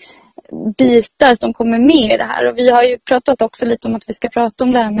jättemånga bitar som kommer med i det här. Och vi har ju pratat också lite om att vi ska prata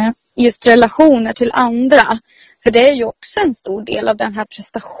om det här med just relationer till andra. För det är ju också en stor del av den här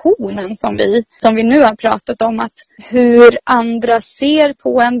prestationen som vi nu har pratat om. Att hur andra ser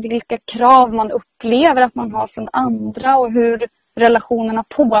på en, vilka krav man upplever att man har från andra och hur relationerna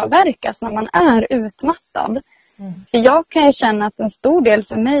påverkas när man är utmattad. För jag kan ju känna att en stor del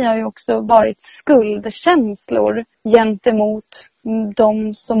för mig har ju också varit skuldkänslor gentemot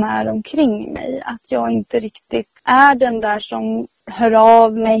de som är omkring mig. Att jag inte riktigt är den där som hör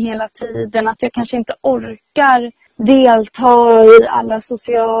av mig hela tiden. Att jag kanske inte orkar delta i alla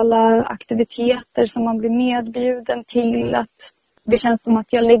sociala aktiviteter som man blir medbjuden till. Att det känns som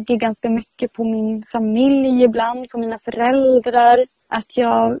att jag lägger ganska mycket på min familj ibland, på mina föräldrar. Att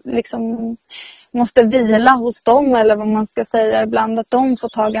jag liksom måste vila hos dem, eller vad man ska säga ibland. Att de får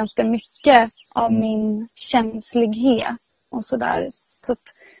ta ganska mycket av min känslighet och sådär.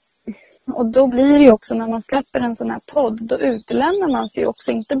 Och då blir det ju också, när man släpper en sån här podd, då utelämnar man sig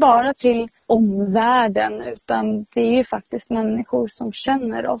också inte bara till omvärlden, utan det är ju faktiskt människor som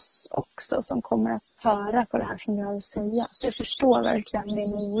känner oss också som kommer att höra på det här som jag vill säga. Så jag förstår verkligen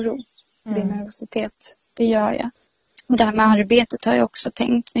din oro, din nervositet. Det gör jag. Och det här med arbetet har jag också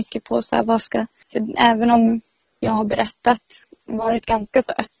tänkt mycket på. Så här, för även om jag har varit ganska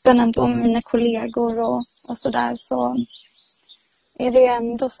så öppen ändå med mina kollegor och sådär, så är det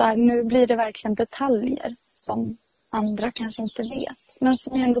ändå så här, nu blir det verkligen detaljer som andra kanske inte vet. Men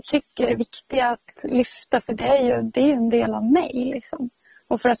som jag ändå tycker är viktiga att lyfta, för det är ju en del av mig liksom.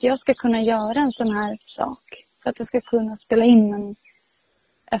 Och för att jag ska kunna göra en sån här sak, för att jag ska kunna spela in en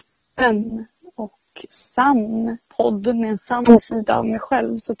öppen och sann podd med en sann sida av mig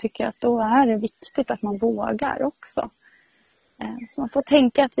själv, så tycker jag att då är det viktigt att man vågar också. Så man får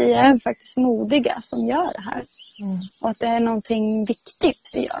tänka att vi är faktiskt modiga som gör det här. Och att det är någonting viktigt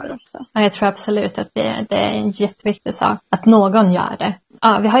vi gör också. Ja, jag tror absolut att det är en jätteviktig sak att någon gör det.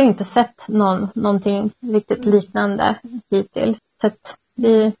 Ja, vi har ju inte sett någonting riktigt liknande hittills. Så att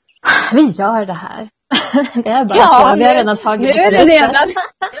vi gör det här. Det är bara så. Vi har redan tagit det.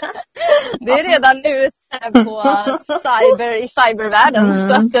 Det är redan ute i cybervärlden.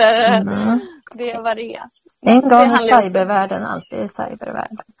 Så att det är vad det är. En gång i cybervärlden, alltid i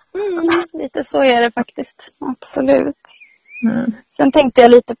cybervärlden. Lite så är det faktiskt. Absolut. Sen tänkte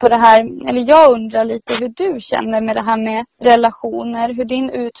jag lite på det här, eller jag undrar lite hur du känner med det här med relationer. Hur din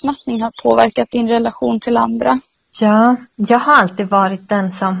utmattning har påverkat din relation till andra. Ja, jag har alltid varit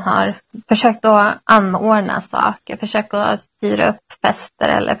den som har försökt att anordna saker. Försökt att styra upp fester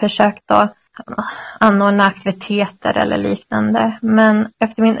eller försökt att anordna aktiviteter eller liknande. Men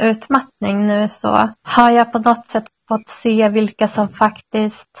efter min utmattning nu så har jag på något sätt fått se vilka som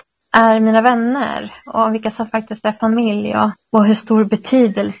faktiskt är mina vänner och vilka som faktiskt är familj och hur stor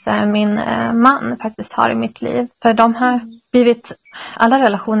betydelse min man faktiskt har i mitt liv. För alla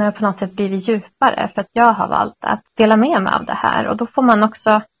relationer har på något sätt blivit djupare för att jag har valt att dela med mig av det här. Och då får man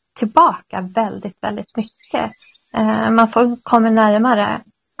också tillbaka väldigt, väldigt mycket. Man kommer närmare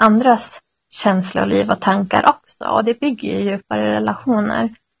andras känsloliv och tankar också. Och det bygger ju djupare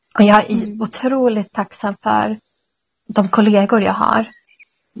relationer. Och jag är otroligt tacksam för de kollegor jag har.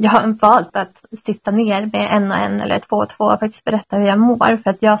 Jag har valt att sitta ner med en och en eller två och två och faktiskt berätta hur jag mår för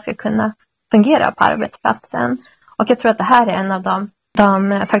att jag ska kunna fungera på arbetsplatsen. Och jag tror att det här är en av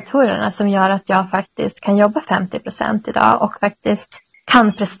de faktorerna som gör att jag faktiskt kan jobba 50% idag och faktiskt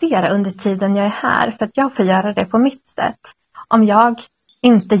kan prestera under tiden jag är här. För att jag får göra det på mitt sätt. Om jag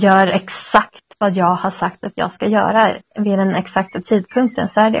inte gör exakt vad jag har sagt att jag ska göra vid den exakta tidpunkten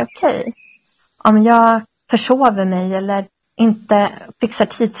så är det okej. Om jag försover mig eller inte fixar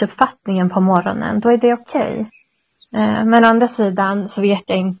tidsuppfattningen på morgonen, då är det okej. Men å andra sidan så vet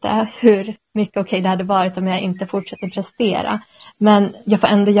jag inte hur mycket okej det hade varit om jag inte fortsätter prestera. Men jag får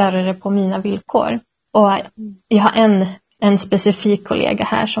ändå göra det på mina villkor. Och jag har en specifik kollega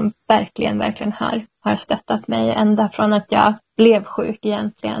här som verkligen har stöttat mig ända från att jag blev sjuk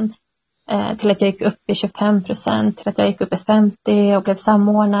egentligen. Till att jag gick upp i 25%, till att jag gick upp i 50% och blev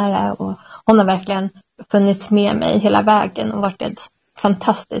samordnare. Och hon har verkligen funnits med mig hela vägen och varit ett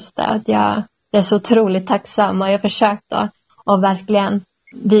fantastiskt stöd. Jag är så otroligt tacksam och jag har försökt att verkligen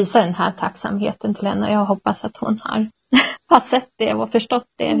visa den här tacksamheten till henne. Och jag hoppas att hon har sett det och förstått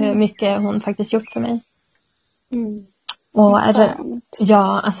det, hur mycket hon faktiskt gjort för mig. Och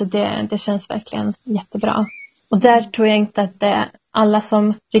alltså det känns verkligen jättebra. Och där tror jag inte att det är alla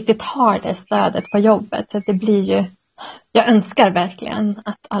som riktigt har det stödet på jobbet. Så att det blir ju, jag önskar verkligen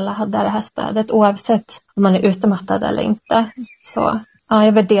att alla hade det här stödet oavsett om man är utmattad eller inte. Så ja,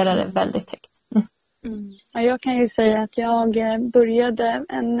 jag värderar det väldigt högt. Ja, jag kan ju säga att jag började,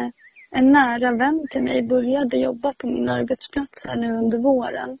 en nära vän till mig började jobba på min arbetsplats här nu under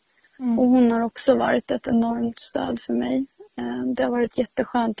våren. Och hon har också varit ett enormt stöd för mig. Det har varit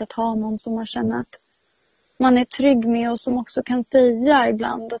jätteskönt att ha någon som man känner att man är trygg med och som också kan säga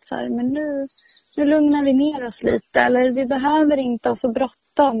ibland att så här, men nu lugnar vi ner oss lite. Eller vi behöver inte ha så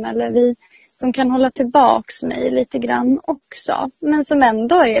bråttom. Eller vi som kan hålla tillbaks mig lite grann också. Men som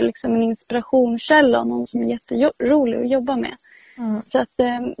ändå är liksom en inspirationskälla och någon som är jätterolig att jobba med. Så att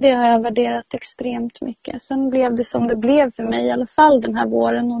det har jag värderat extremt mycket. Sen blev det som det blev för mig i alla fall den här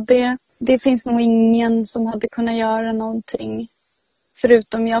våren. Och det finns nog ingen som hade kunnat göra någonting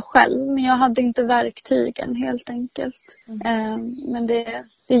förutom jag själv. Men jag hade inte verktygen helt enkelt. Men det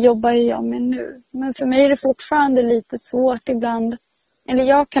jobbar jag med nu. Men för mig är det fortfarande lite svårt ibland. Eller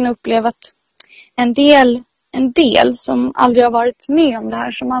jag kan uppleva att en del som aldrig har varit med om det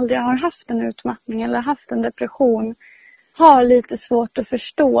här. Som aldrig har haft en utmattning eller haft en depression. Har lite svårt att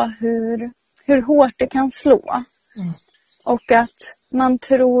förstå hur hårt det kan slå. Och att man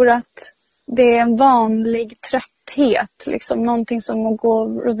tror att det är en vanlig trötthet. Liksom någonting som att gå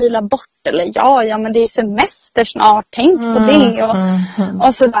och vila bort. Eller ja men det är semester snart. Tänk på det.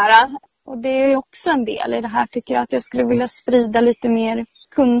 Och sådär. Och det är också en del i det här tycker jag. Att jag skulle vilja sprida lite mer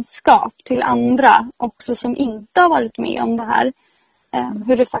kunskap till andra. Också som inte har varit med om det här.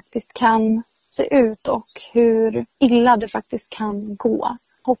 Hur det faktiskt kan se ut och hur illa det faktiskt kan gå.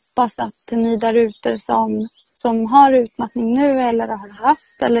 Hoppas att ni där ute som har utmattning nu eller har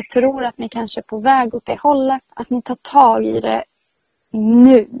haft eller tror att ni kanske är på väg åt det hållet, att ni tar tag i det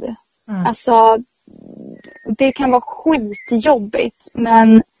nu. Alltså det kan vara skitjobbigt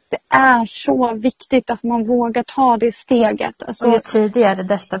men det är så viktigt att man vågar ta det steget. Alltså, och ju tidigare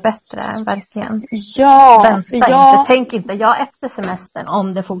desto bättre, verkligen. Ja. Vänta inte, tänk inte, efter semestern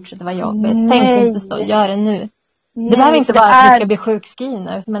om det fortsätter vara jobbigt. Nej. Tänk inte så, gör det nu. Det behöver inte vara att vi ska bli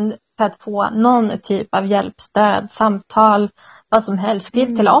sjukskrivna, men för att få någon typ av hjälpstöd, samtal, vad som helst.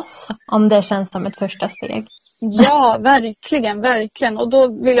 Skriv till oss om det känns som ett första steg. Ja, verkligen, verkligen. Och då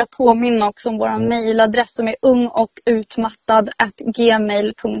vill jag påminna också om vår mejladress som är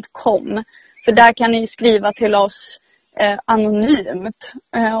ungochutmattad@gmail.com. För där kan ni skriva till oss anonymt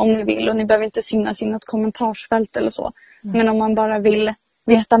om ni vill. Och ni behöver inte synas i något kommentarsfält eller så. Men om man bara vill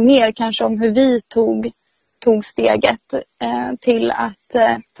veta mer kanske om hur vi tog steget till att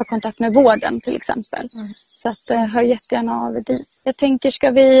ta kontakt med vården till exempel. Så att hör jättegärna av er dit. Jag tänker,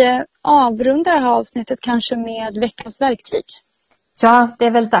 ska vi avrunda det här avsnittet kanske med veckans verktyg? Ja, det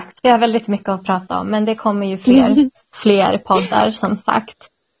är väl dags. Vi har väldigt mycket att prata om, men det kommer ju fler poddar som sagt.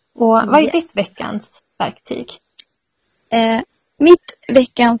 Och vad är ditt veckans verktyg? Mitt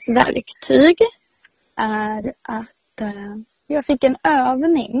veckans verktyg är att jag fick en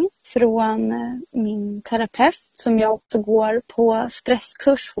övning från min terapeut som jag också går på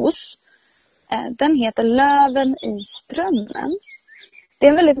stresskurs hos. Den heter Löven i strömmen. Det är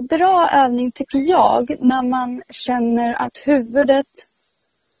en väldigt bra övning tycker jag när man känner att huvudet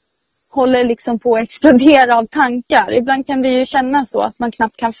håller liksom på att explodera av tankar. Ibland kan det ju kännas så att man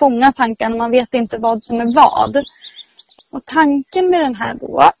knappt kan fånga tankarna och man vet inte vad som är vad. Och tanken med den här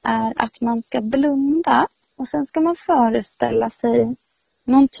då är att man ska blunda och sen ska man föreställa sig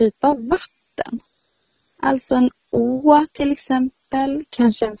någon typ av vatten. Alltså en å till exempel,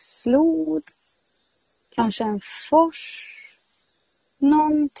 kanske en flod, kanske en fors.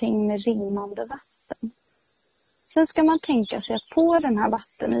 Någonting med rinnande vatten. Sen ska man tänka sig att på den här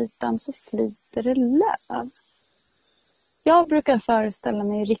vattenytan så flyter det löv. Jag brukar föreställa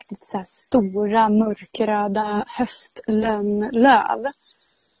mig riktigt så här stora mörkröda höstlönnlöv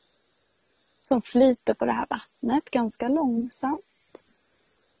som flyter på det här vattnet ganska långsamt.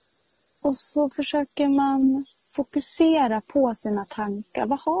 Och så försöker man fokusera på sina tankar.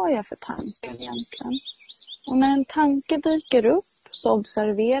 Vad har jag för tankar egentligen? Och när en tanke dyker upp så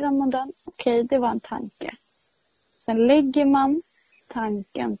observerar man den. Okej, det var en tanke. Sen lägger man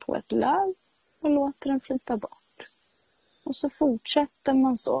tanken på ett löv och låter den flyta bort. Och så fortsätter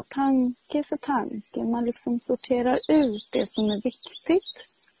man så, tanke för tanke. Man liksom sorterar ut det som är viktigt.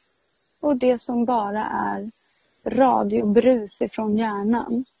 Och det som bara är radiobrus ifrån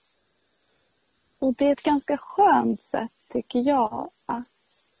hjärnan. Och det är ett ganska skönt sätt tycker jag att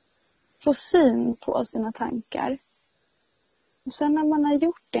få syn på sina tankar. Och sen när man har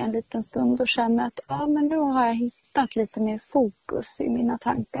gjort det en liten stund och känner att men nu har jag hittat lite mer fokus i mina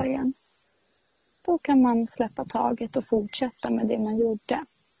tankar igen. Då kan man släppa taget och fortsätta med det man gjorde.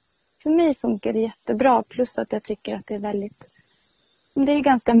 För mig funkar det jättebra, plus att jag tycker att det är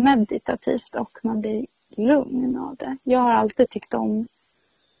ganska meditativt och man blir lugn av det. Jag har alltid tyckt om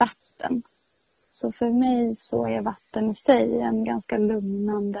vatten. Så för mig så är vatten i sig en ganska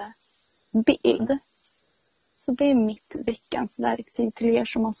lugnande bild. Så det är mitt veckans verktyg till er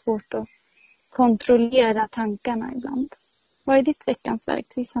som har svårt att kontrollera tankarna ibland. Vad är ditt veckans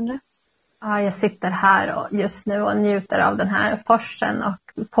verktyg, Sandra? Ja, jag sitter här just nu och njuter av den här forsen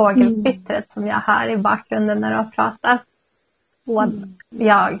och fågelkvittret som jag hör i bakgrunden när du har pratat. Och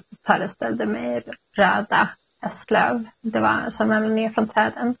jag föreställde mig röda höstlöv. Det var som ramlade ner från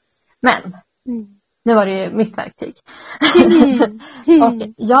träden. Men nu var det ju mitt verktyg.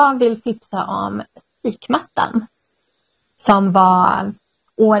 Och jag vill tipsa om spikmattan. Som var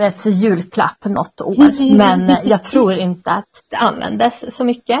årets julklapp något år. Men jag tror inte att det användes så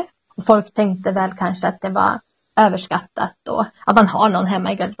mycket. Folk tänkte väl kanske att det var överskattat och att man har någon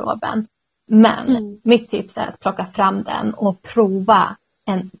hemma i garderoben. Men mitt tips är att plocka fram den och prova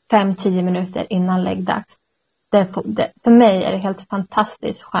 5-10 minuter innan läggdags. För mig är det helt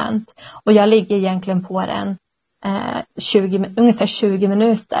fantastiskt skönt. Och jag ligger egentligen på den ungefär 20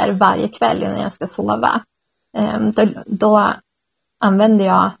 minuter varje kväll innan jag ska sova. Då använder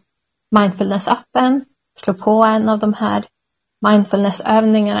jag mindfulness-appen, slår på en av de här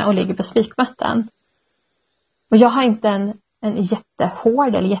mindfulness-övningarna och ligger på spikmattan. Och jag har inte en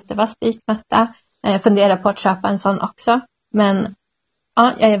jättehård eller jättevass spikmatta. Jag funderar på att köpa en sån också. Men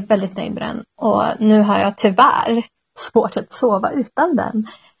ja, jag är väldigt nöjd med den. Och nu har jag tyvärr svårt att sova utan den.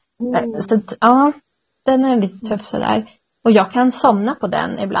 Så ja, den är lite tuff sådär. Och jag kan somna på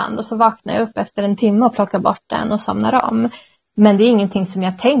den ibland. Och så vaknar jag upp efter en timme och plockar bort den och somnar om. Men det är ingenting som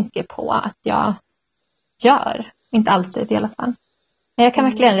jag tänker på att jag gör. Inte alltid i alla fall. Men jag kan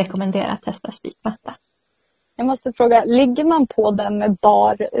verkligen rekommendera att testa spikmatta. Jag måste fråga, ligger man på den med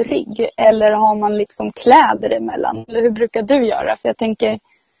bar rygg? Eller har man liksom kläder emellan? Eller hur brukar du göra? För jag tänker,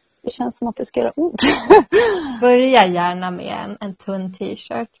 det känns som att det ska göra ont. Börja gärna med en tunn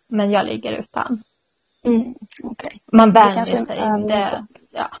t-shirt. Men jag ligger utan. Okay. Man vänjer sig.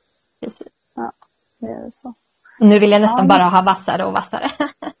 Ja, precis. Ja, det är så. Nu vill jag nästan bara ha vassare och vassare.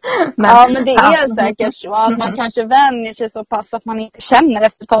 Men det är säkert så att man kanske vänjer sig så pass att man inte känner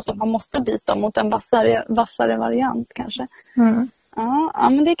efter ett tag som man måste byta mot en vassare variant kanske. Ja,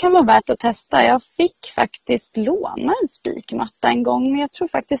 men det kan vara värt att testa. Jag fick faktiskt låna en spikmatta en gång. Men jag tror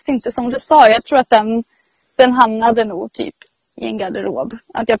faktiskt inte som du sa. Jag tror att den hamnade nog typ i en garderob.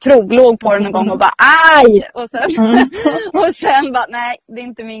 Att jag provlåg på den en gång och bara aj! Och sen bara nej, det är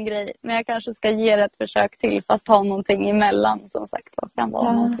inte min grej. Men jag kanske ska ge det ett försök till fast ha någonting emellan som sagt. Vad kan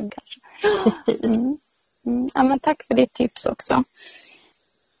vara någonting kanske. Precis. Ja, men tack för ditt tips också.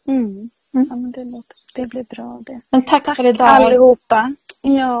 Ja, men det blir bra det. Men tack för idag. Allihopa.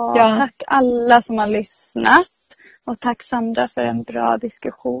 Ja, tack alla som har lyssnat. Och tack Sandra för en bra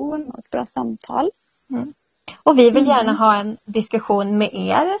diskussion och ett bra samtal. Och vi vill gärna ha en diskussion med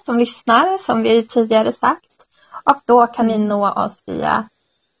er som lyssnar, som vi tidigare sagt. Och då kan ni nå oss via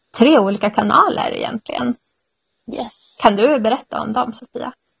 3 olika kanaler egentligen. Yes. Kan du berätta om dem,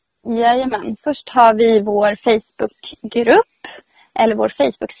 Sofia? Jajamän. Först har vi vår Facebookgrupp eller vår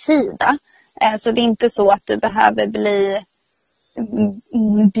Facebook-sida. Så det är inte så att du behöver bli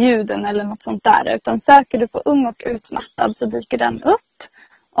bjuden eller något sånt där. Utan söker du på ung och utmattad så dyker den upp.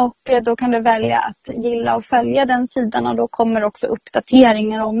 Och då kan du välja att gilla och följa den sidan. Och då kommer också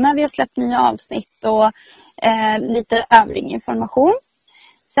uppdateringar om när vi har släppt nya avsnitt och lite övrig information.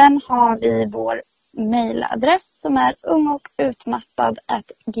 Sen har vi vår mailadress som är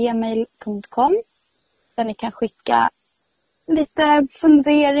ungochutmattad@gmail.com. Där ni kan skicka lite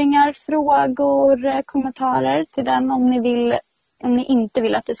funderingar, frågor, kommentarer till den om ni inte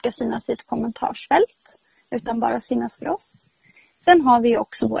vill att det ska synas i ett kommentarsfält utan bara synas för oss. Sen har vi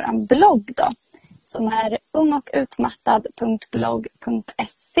också våran blogg då som är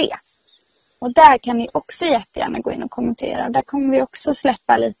ungochutmattad.blogg.se. Och där kan ni också jättegärna gå in och kommentera. Där kommer vi också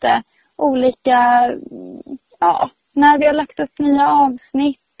släppa lite olika, när vi har lagt upp nya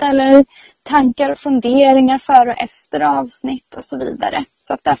avsnitt eller tankar och funderingar före och efter avsnitt och så vidare.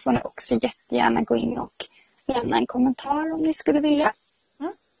 Så att där får ni också jättegärna gå in och lämna en kommentar om ni skulle vilja.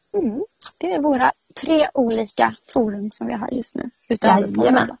 Det är våra 3 olika forum som vi har just nu.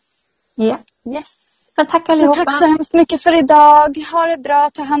 Jajamän. Ja. Yes. Men tack allihopa. Tack så hemskt mycket för idag. Ha det bra.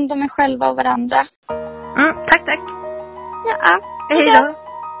 Ta hand om er själva och varandra. Tack. Ja. Hej då.